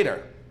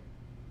 facilitator,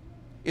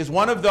 is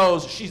one of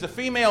those, she's a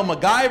female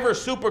MacGyver,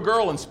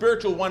 Supergirl, and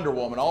spiritual Wonder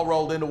Woman all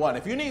rolled into one.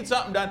 If you need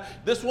something done,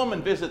 this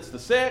woman visits the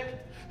sick.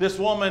 This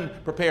woman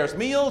prepares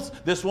meals.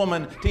 This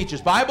woman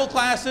teaches Bible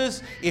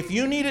classes. If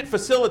you need it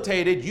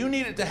facilitated, you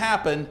need it to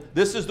happen,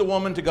 this is the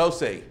woman to go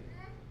see.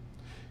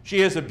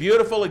 She is a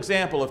beautiful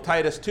example of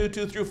Titus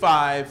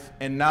 2:2-5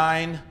 and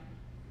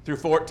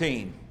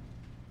 9-14.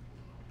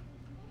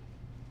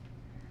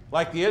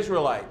 Like the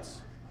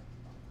Israelites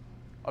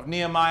of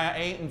Nehemiah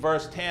 8 and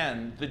verse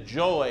 10, the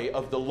joy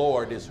of the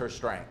Lord is her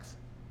strength.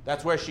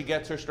 That's where she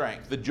gets her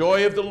strength. The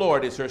joy of the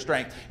Lord is her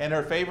strength. And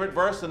her favorite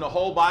verse in the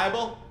whole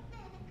Bible,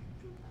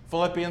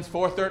 Philippians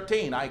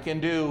 4:13, I can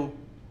do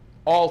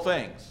all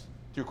things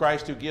through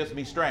Christ who gives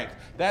me strength.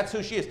 That's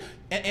who she is.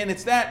 And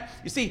it's that,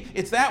 you see,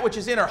 it's that which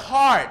is in her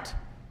heart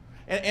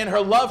and her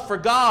love for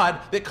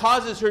God that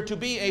causes her to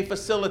be a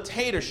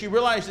facilitator. She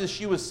realizes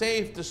she was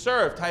saved to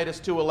serve, Titus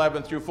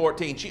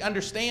 2:11-14. She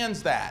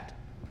understands that.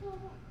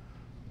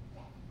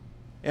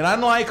 And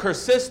unlike her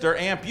sister,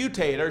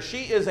 Amputator,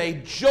 she is a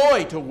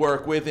joy to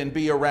work with and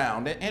be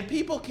around. And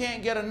people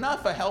can't get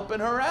enough of helping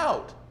her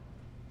out.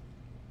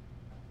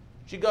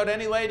 She'd go to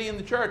any lady in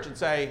the church and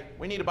say,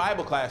 we need a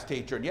Bible class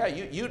teacher. And yeah,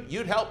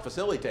 you'd help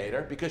facilitate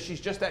her because she's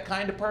just that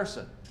kind of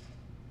person.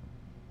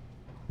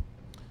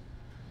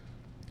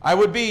 I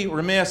would be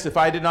remiss if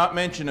I did not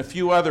mention a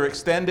few other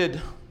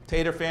extended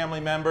Tater family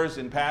members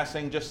in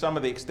passing, just some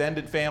of the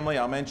extended family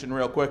I'll mention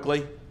real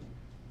quickly.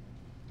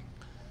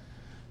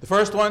 The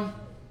first one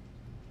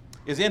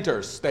is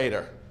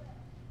Tater.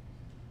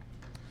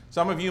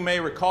 Some of you may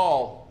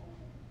recall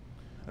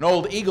an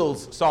old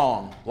Eagles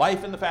song,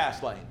 Life in the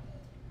Fast Lane.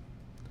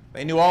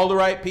 They knew all the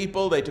right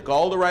people, they took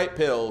all the right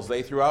pills,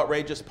 they threw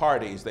outrageous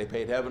parties, they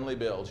paid heavenly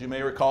bills. You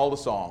may recall the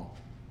song.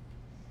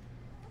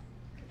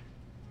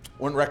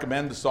 Wouldn't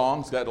recommend the song,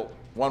 it's got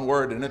one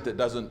word in it that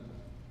doesn't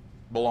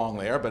belong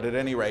there, but at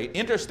any rate,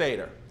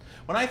 Interstater.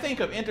 When I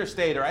think of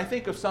Interstater, I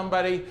think of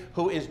somebody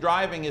who is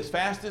driving as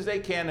fast as they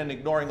can and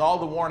ignoring all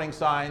the warning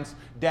signs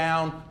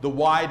down the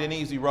wide and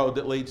easy road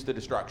that leads to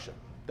destruction.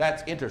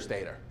 That's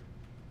Interstater.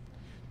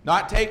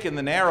 Not taking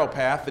the narrow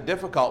path, the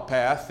difficult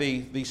path,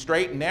 the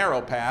straight and narrow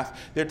path.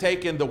 They're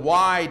taking the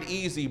wide,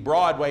 easy,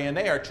 broad way, and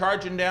they are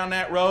charging down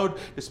that road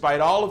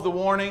despite all of the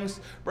warnings.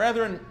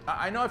 Brethren,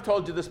 I know I've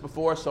told you this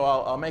before, so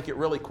I'll make it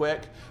really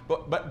quick,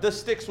 but this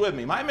sticks with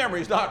me. My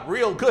memory's not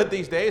real good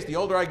these days. The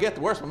older I get,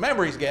 the worse my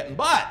memory's getting.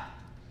 But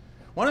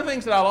one of the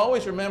things that I'll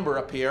always remember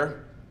up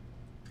here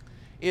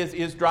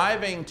is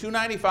driving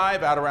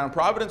 295 out around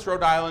Providence,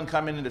 Rhode Island,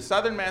 coming into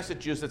southern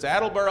Massachusetts,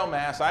 Attleboro,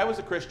 Mass. I was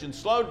a Christian,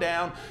 slowed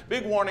down,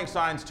 big warning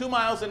signs 2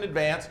 miles in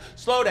advance,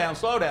 slow down,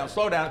 slow down,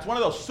 slow down. It's one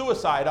of those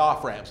suicide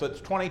off-ramps. So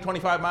it's 20,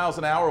 25 miles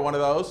an hour, one of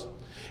those.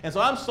 And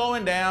so I'm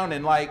slowing down,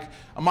 and like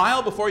a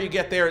mile before you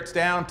get there, it's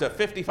down to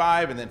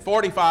 55, and then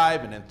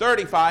 45, and then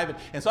 35.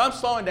 And so I'm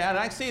slowing down, and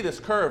I see this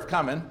curve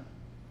coming.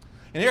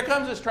 And here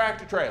comes this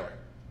tractor trailer.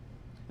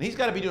 And he's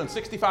got to be doing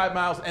 65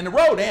 miles, and the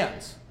road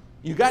ends.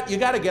 You got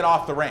to get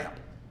off the ramp.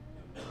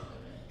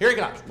 Here he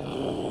comes.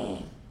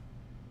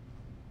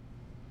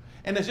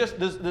 And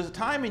there's a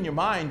time in your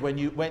mind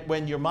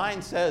when your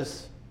mind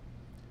says,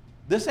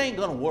 this ain't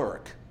going to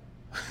work.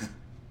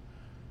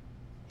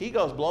 He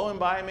goes blowing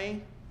by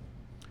me.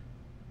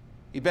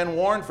 He'd been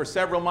warned for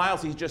several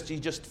miles. He's just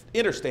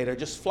interstater,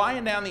 just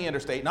flying down the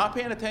interstate, not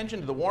paying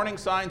attention to the warning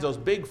signs, those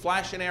big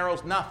flashing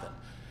arrows, nothing.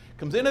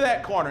 Comes into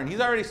that corner, and he's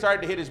already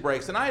started to hit his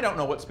brakes, and I don't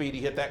know what speed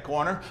he hit that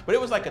corner, but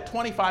it was like a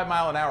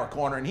 25-mile-an-hour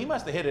corner, and he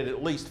must have hit it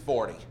at least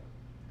 40.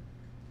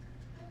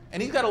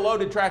 And he's got a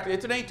loaded tractor.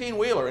 It's an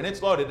 18-wheeler, and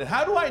it's loaded. And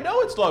how do I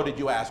know it's loaded,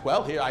 you ask?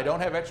 Well, here, I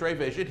don't have x-ray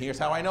vision. Here's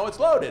how I know it's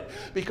loaded.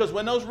 Because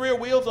when those rear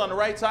wheels on the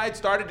right side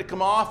started to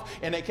come off,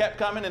 and they kept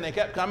coming, and they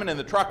kept coming, and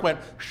the truck went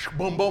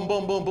boom, boom,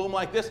 boom, boom, boom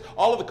like this,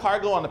 all of the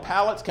cargo on the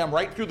pallets come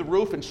right through the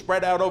roof and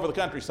spread out over the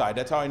countryside.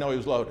 That's how I know he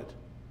was loaded.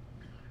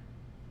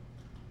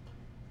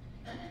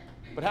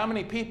 But how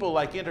many people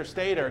like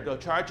Interstater go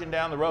charging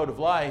down the road of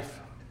life,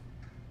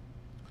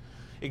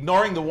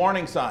 ignoring the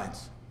warning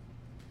signs,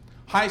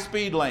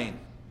 high-speed lane,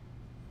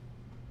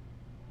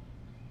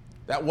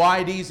 that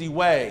wide, easy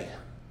way,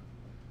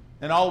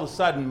 and all of a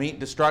sudden meet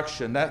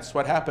destruction? That's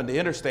what happened to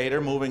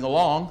Interstater moving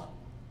along.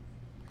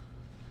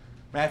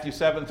 Matthew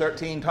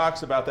 7:13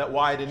 talks about that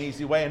wide and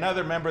easy way.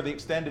 Another member of the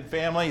extended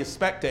family is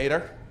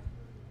Spectator.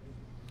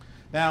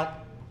 Now,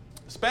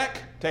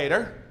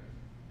 Spectator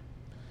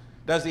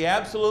does the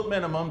absolute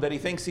minimum that he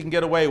thinks he can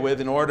get away with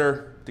in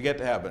order to get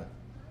to heaven.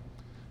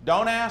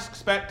 Don't ask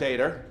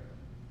spectator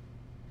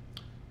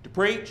to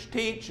preach,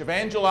 teach,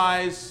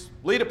 evangelize,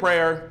 lead a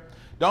prayer.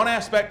 Don't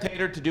ask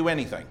spectator to do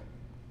anything,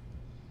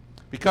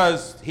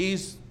 because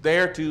he's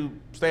there to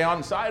stay on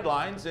the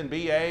sidelines and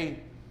be a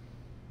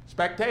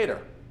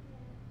spectator.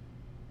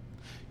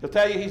 He'll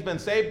tell you he's been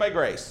saved by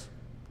grace,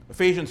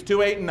 Ephesians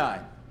 2, 8, and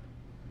 9.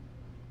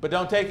 But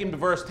don't take him to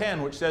verse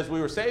 10, which says we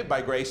were saved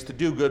by grace to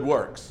do good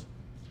works.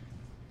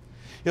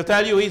 He'll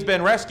tell you he's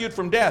been rescued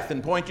from death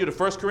and point you to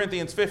 1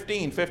 Corinthians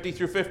 15, 50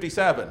 through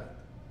 57.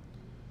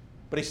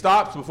 But he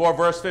stops before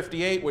verse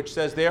 58, which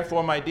says,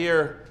 Therefore, my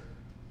dear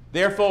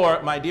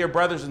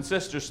brothers and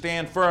sisters,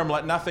 stand firm.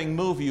 Let nothing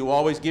move you.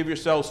 Always give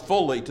yourselves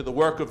fully to the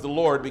work of the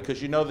Lord,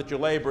 because you know that your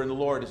labor in the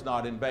Lord is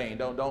not in vain.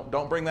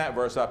 Don't bring that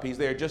verse up. He's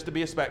there just to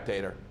be a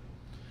spectator.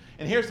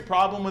 And here's the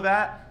problem with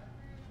that.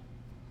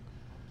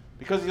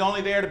 Because he's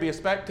only there to be a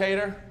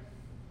spectator,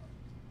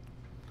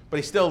 but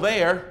he's still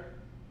there.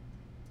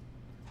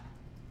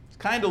 It's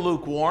kind of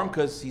lukewarm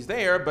because he's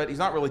there, but he's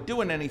not really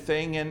doing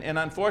anything. And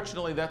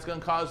unfortunately, that's going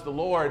to cause the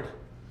Lord,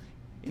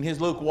 in his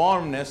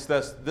lukewarmness,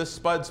 this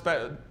Spud's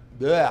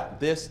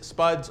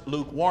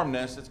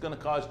lukewarmness, it's going to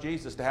cause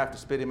Jesus to have to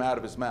spit him out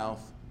of his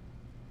mouth.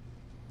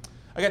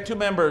 I got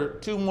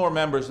two more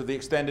members of the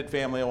extended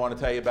family I want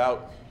to tell you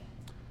about.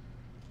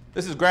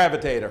 This is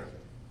Gravitator.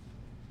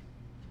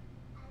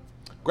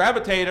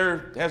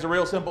 Gravitator has a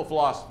real simple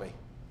philosophy.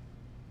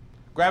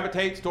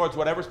 Gravitates towards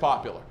whatever's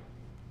popular.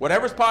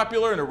 Whatever's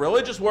popular in a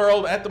religious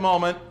world at the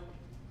moment,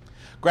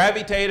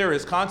 Gravitator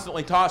is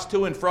constantly tossed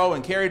to and fro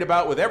and carried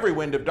about with every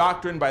wind of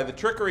doctrine by the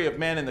trickery of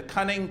men and the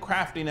cunning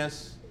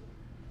craftiness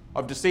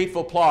of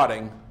deceitful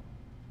plotting,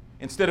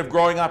 instead of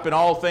growing up in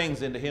all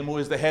things into him who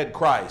is the head,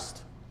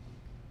 Christ.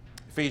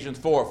 Ephesians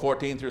 4,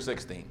 14 through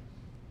 16.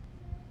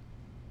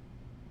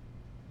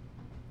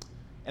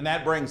 And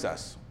that brings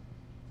us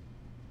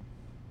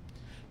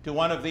to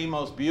one of the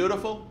most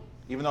beautiful,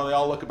 even though they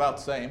all look about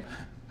the same,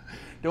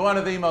 to one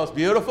of the most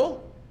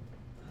beautiful,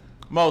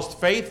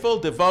 most faithful,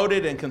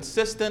 devoted, and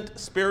consistent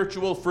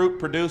spiritual fruit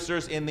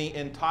producers in the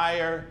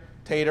entire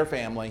Tater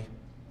family.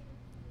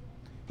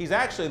 He's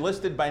actually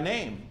listed by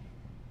name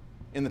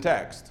in the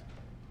text.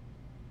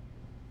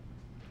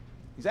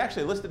 He's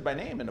actually listed by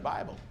name in the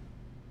Bible.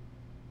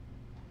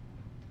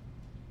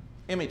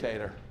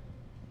 Imitator.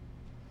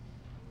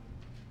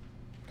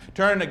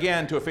 Turn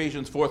again to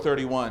Ephesians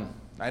 4:31.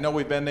 I know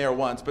we've been there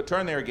once, but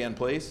turn there again,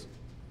 please.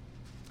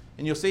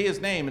 And you'll see his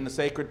name in the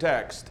sacred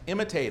text.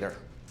 Imitator.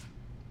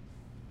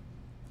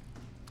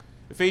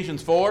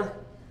 Ephesians 4,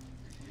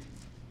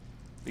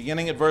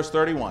 beginning at verse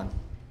 31.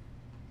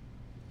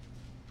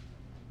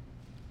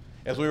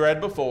 As we read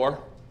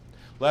before,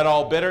 let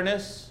all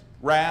bitterness,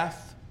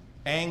 wrath,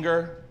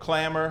 anger,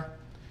 clamor,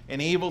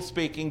 and evil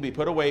speaking be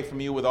put away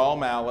from you with all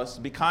malice.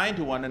 Be kind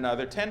to one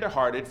another,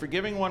 tender-hearted,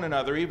 forgiving one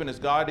another, even as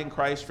God in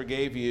Christ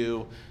forgave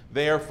you.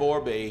 Therefore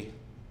be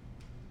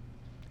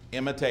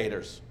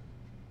imitators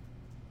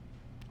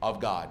of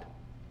God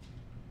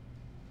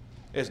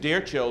as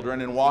dear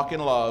children, and walk in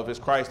love as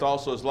Christ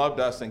also has loved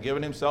us and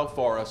given himself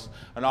for us,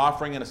 an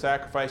offering and a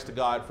sacrifice to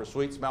God for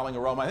sweet-smelling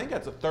aroma. I think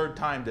that's the third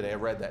time today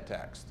I've read that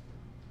text.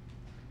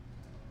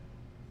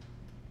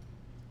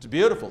 It's a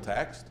beautiful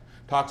text.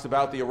 Talks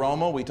about the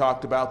aroma we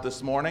talked about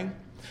this morning.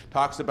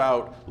 Talks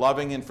about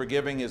loving and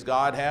forgiving as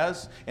God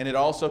has. And it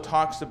also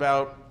talks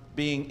about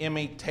being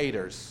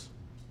imitators.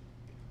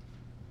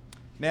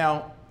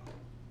 Now,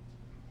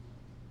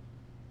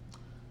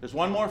 there's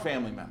one more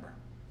family member.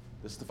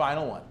 This is the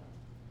final one.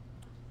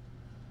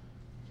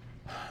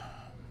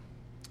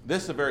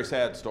 This is a very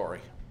sad story.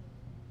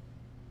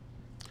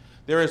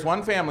 There is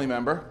one family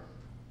member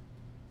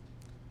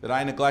that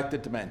I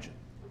neglected to mention.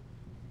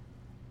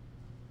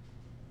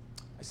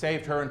 I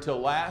saved her until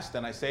last,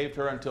 and I saved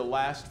her until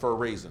last for a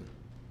reason.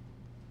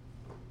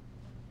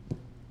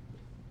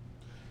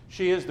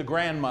 She is the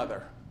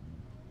grandmother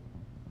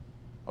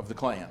of the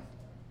clan.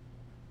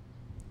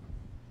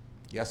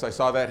 Yes, I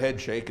saw that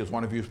head shake, as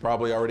one of you has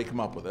probably already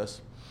come up with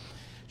this.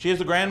 She is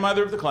the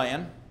grandmother of the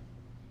clan.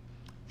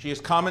 She is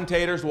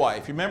Commentator's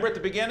wife. You remember at the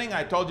beginning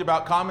I told you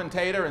about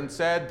Commentator and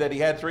said that he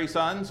had 3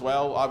 sons?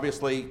 Well,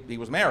 obviously he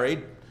was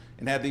married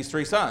and had these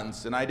 3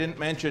 sons, and I didn't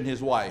mention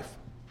his wife.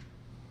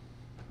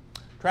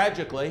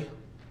 Tragically,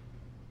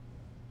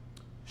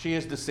 she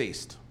is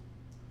deceased.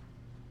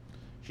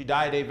 She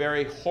died a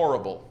very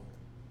horrible,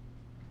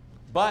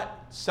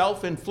 but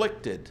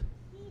self-inflicted,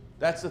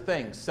 that's the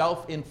thing,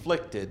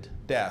 self-inflicted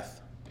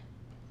death.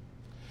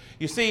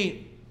 You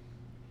see,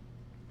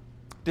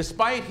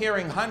 despite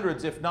hearing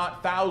hundreds, if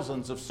not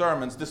thousands of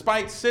sermons,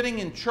 despite sitting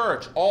in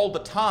church all the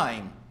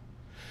time,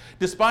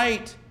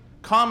 despite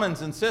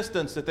Common's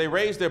insistence that they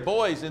raise their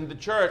boys in the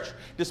church,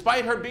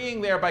 despite her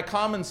being there by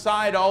Common's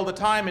side all the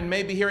time and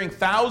maybe hearing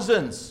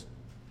thousands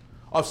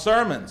of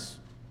sermons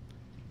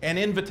and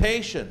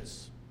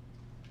invitations,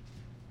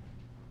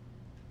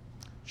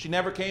 she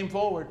never came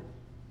forward.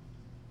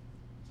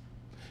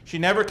 She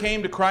never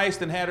came to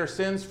Christ and had her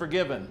sins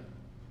forgiven.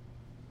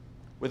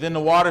 within the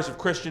waters of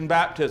Christian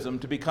baptism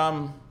to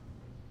become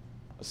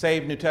a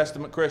saved New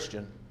Testament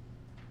Christian.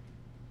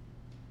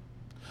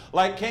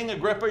 Like King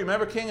Agrippa,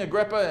 remember King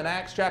Agrippa in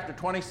Acts chapter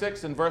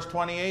 26 and verse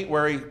 28,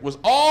 where he was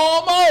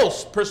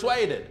almost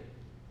persuaded.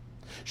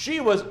 She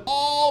was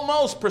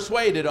almost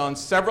persuaded on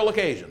several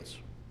occasions.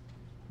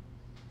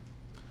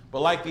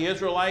 But like the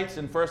Israelites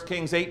in 1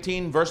 Kings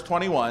 18 verse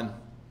 21,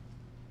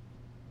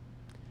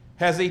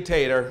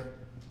 hesitated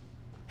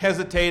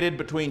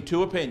between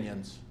two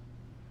opinions.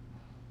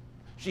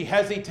 She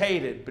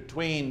hesitated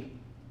between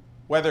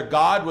whether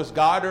God was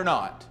God or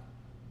not,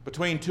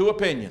 between two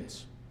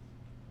opinions.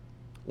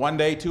 One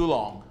day too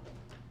long.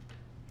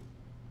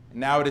 And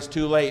now it is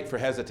too late for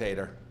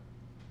hesitator.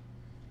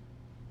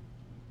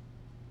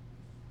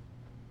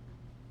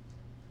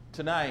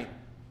 Tonight,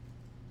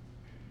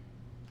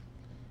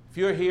 if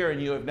you're here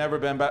and you have never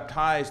been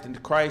baptized into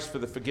Christ for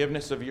the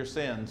forgiveness of your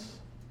sins,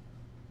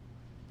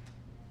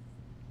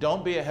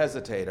 don't be a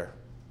hesitator.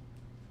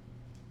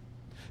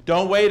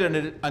 Don't wait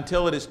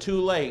until it is too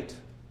late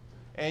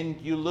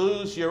and you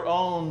lose your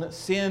own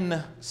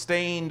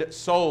sin-stained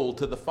soul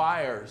to the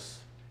fires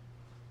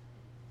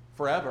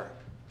forever.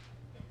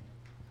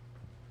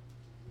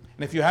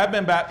 And if you have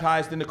been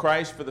baptized into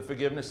Christ for the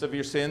forgiveness of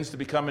your sins to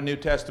become a New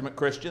Testament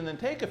Christian, then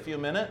take a few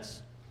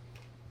minutes.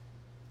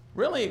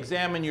 Really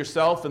examine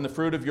yourself and the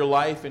fruit of your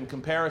life in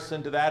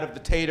comparison to that of the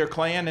Tater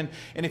clan. And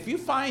if you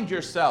find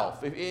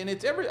yourself, and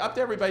it's up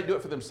to everybody to do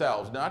it for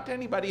themselves, not to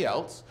anybody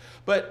else,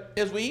 but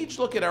as we each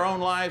look at our own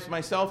lives,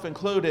 myself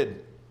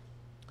included,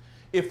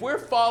 if we're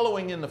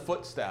following in the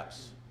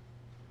footsteps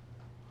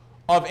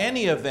of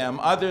any of them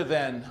other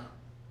than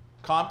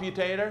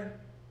computator,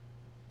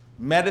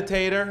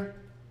 meditator,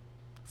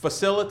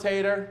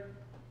 facilitator,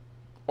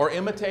 or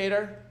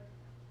imitator,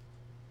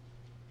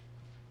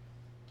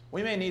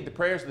 we may need the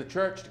prayers of the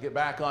church to get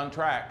back on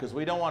track, because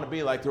we don't want to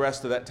be like the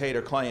rest of that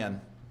Tater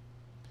clan.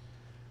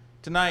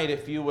 Tonight,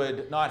 if you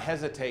would not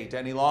hesitate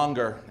any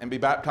longer and be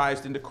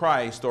baptized into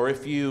Christ, or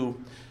if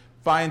you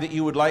find that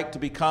you would like to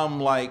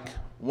become like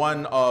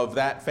one of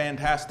that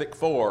fantastic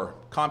four,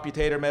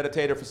 computator,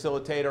 meditator,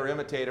 facilitator, or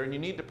imitator, and you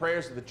need the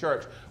prayers of the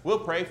church, we'll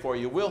pray for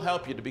you. We'll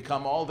help you to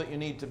become all that you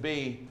need to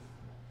be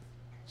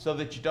so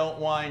that you don't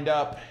wind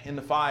up in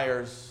the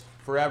fires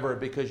forever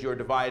because you're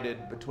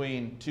divided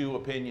between two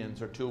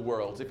opinions or two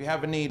worlds. If you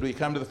have a need, will you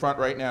come to the front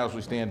right now as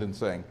we stand and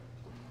sing?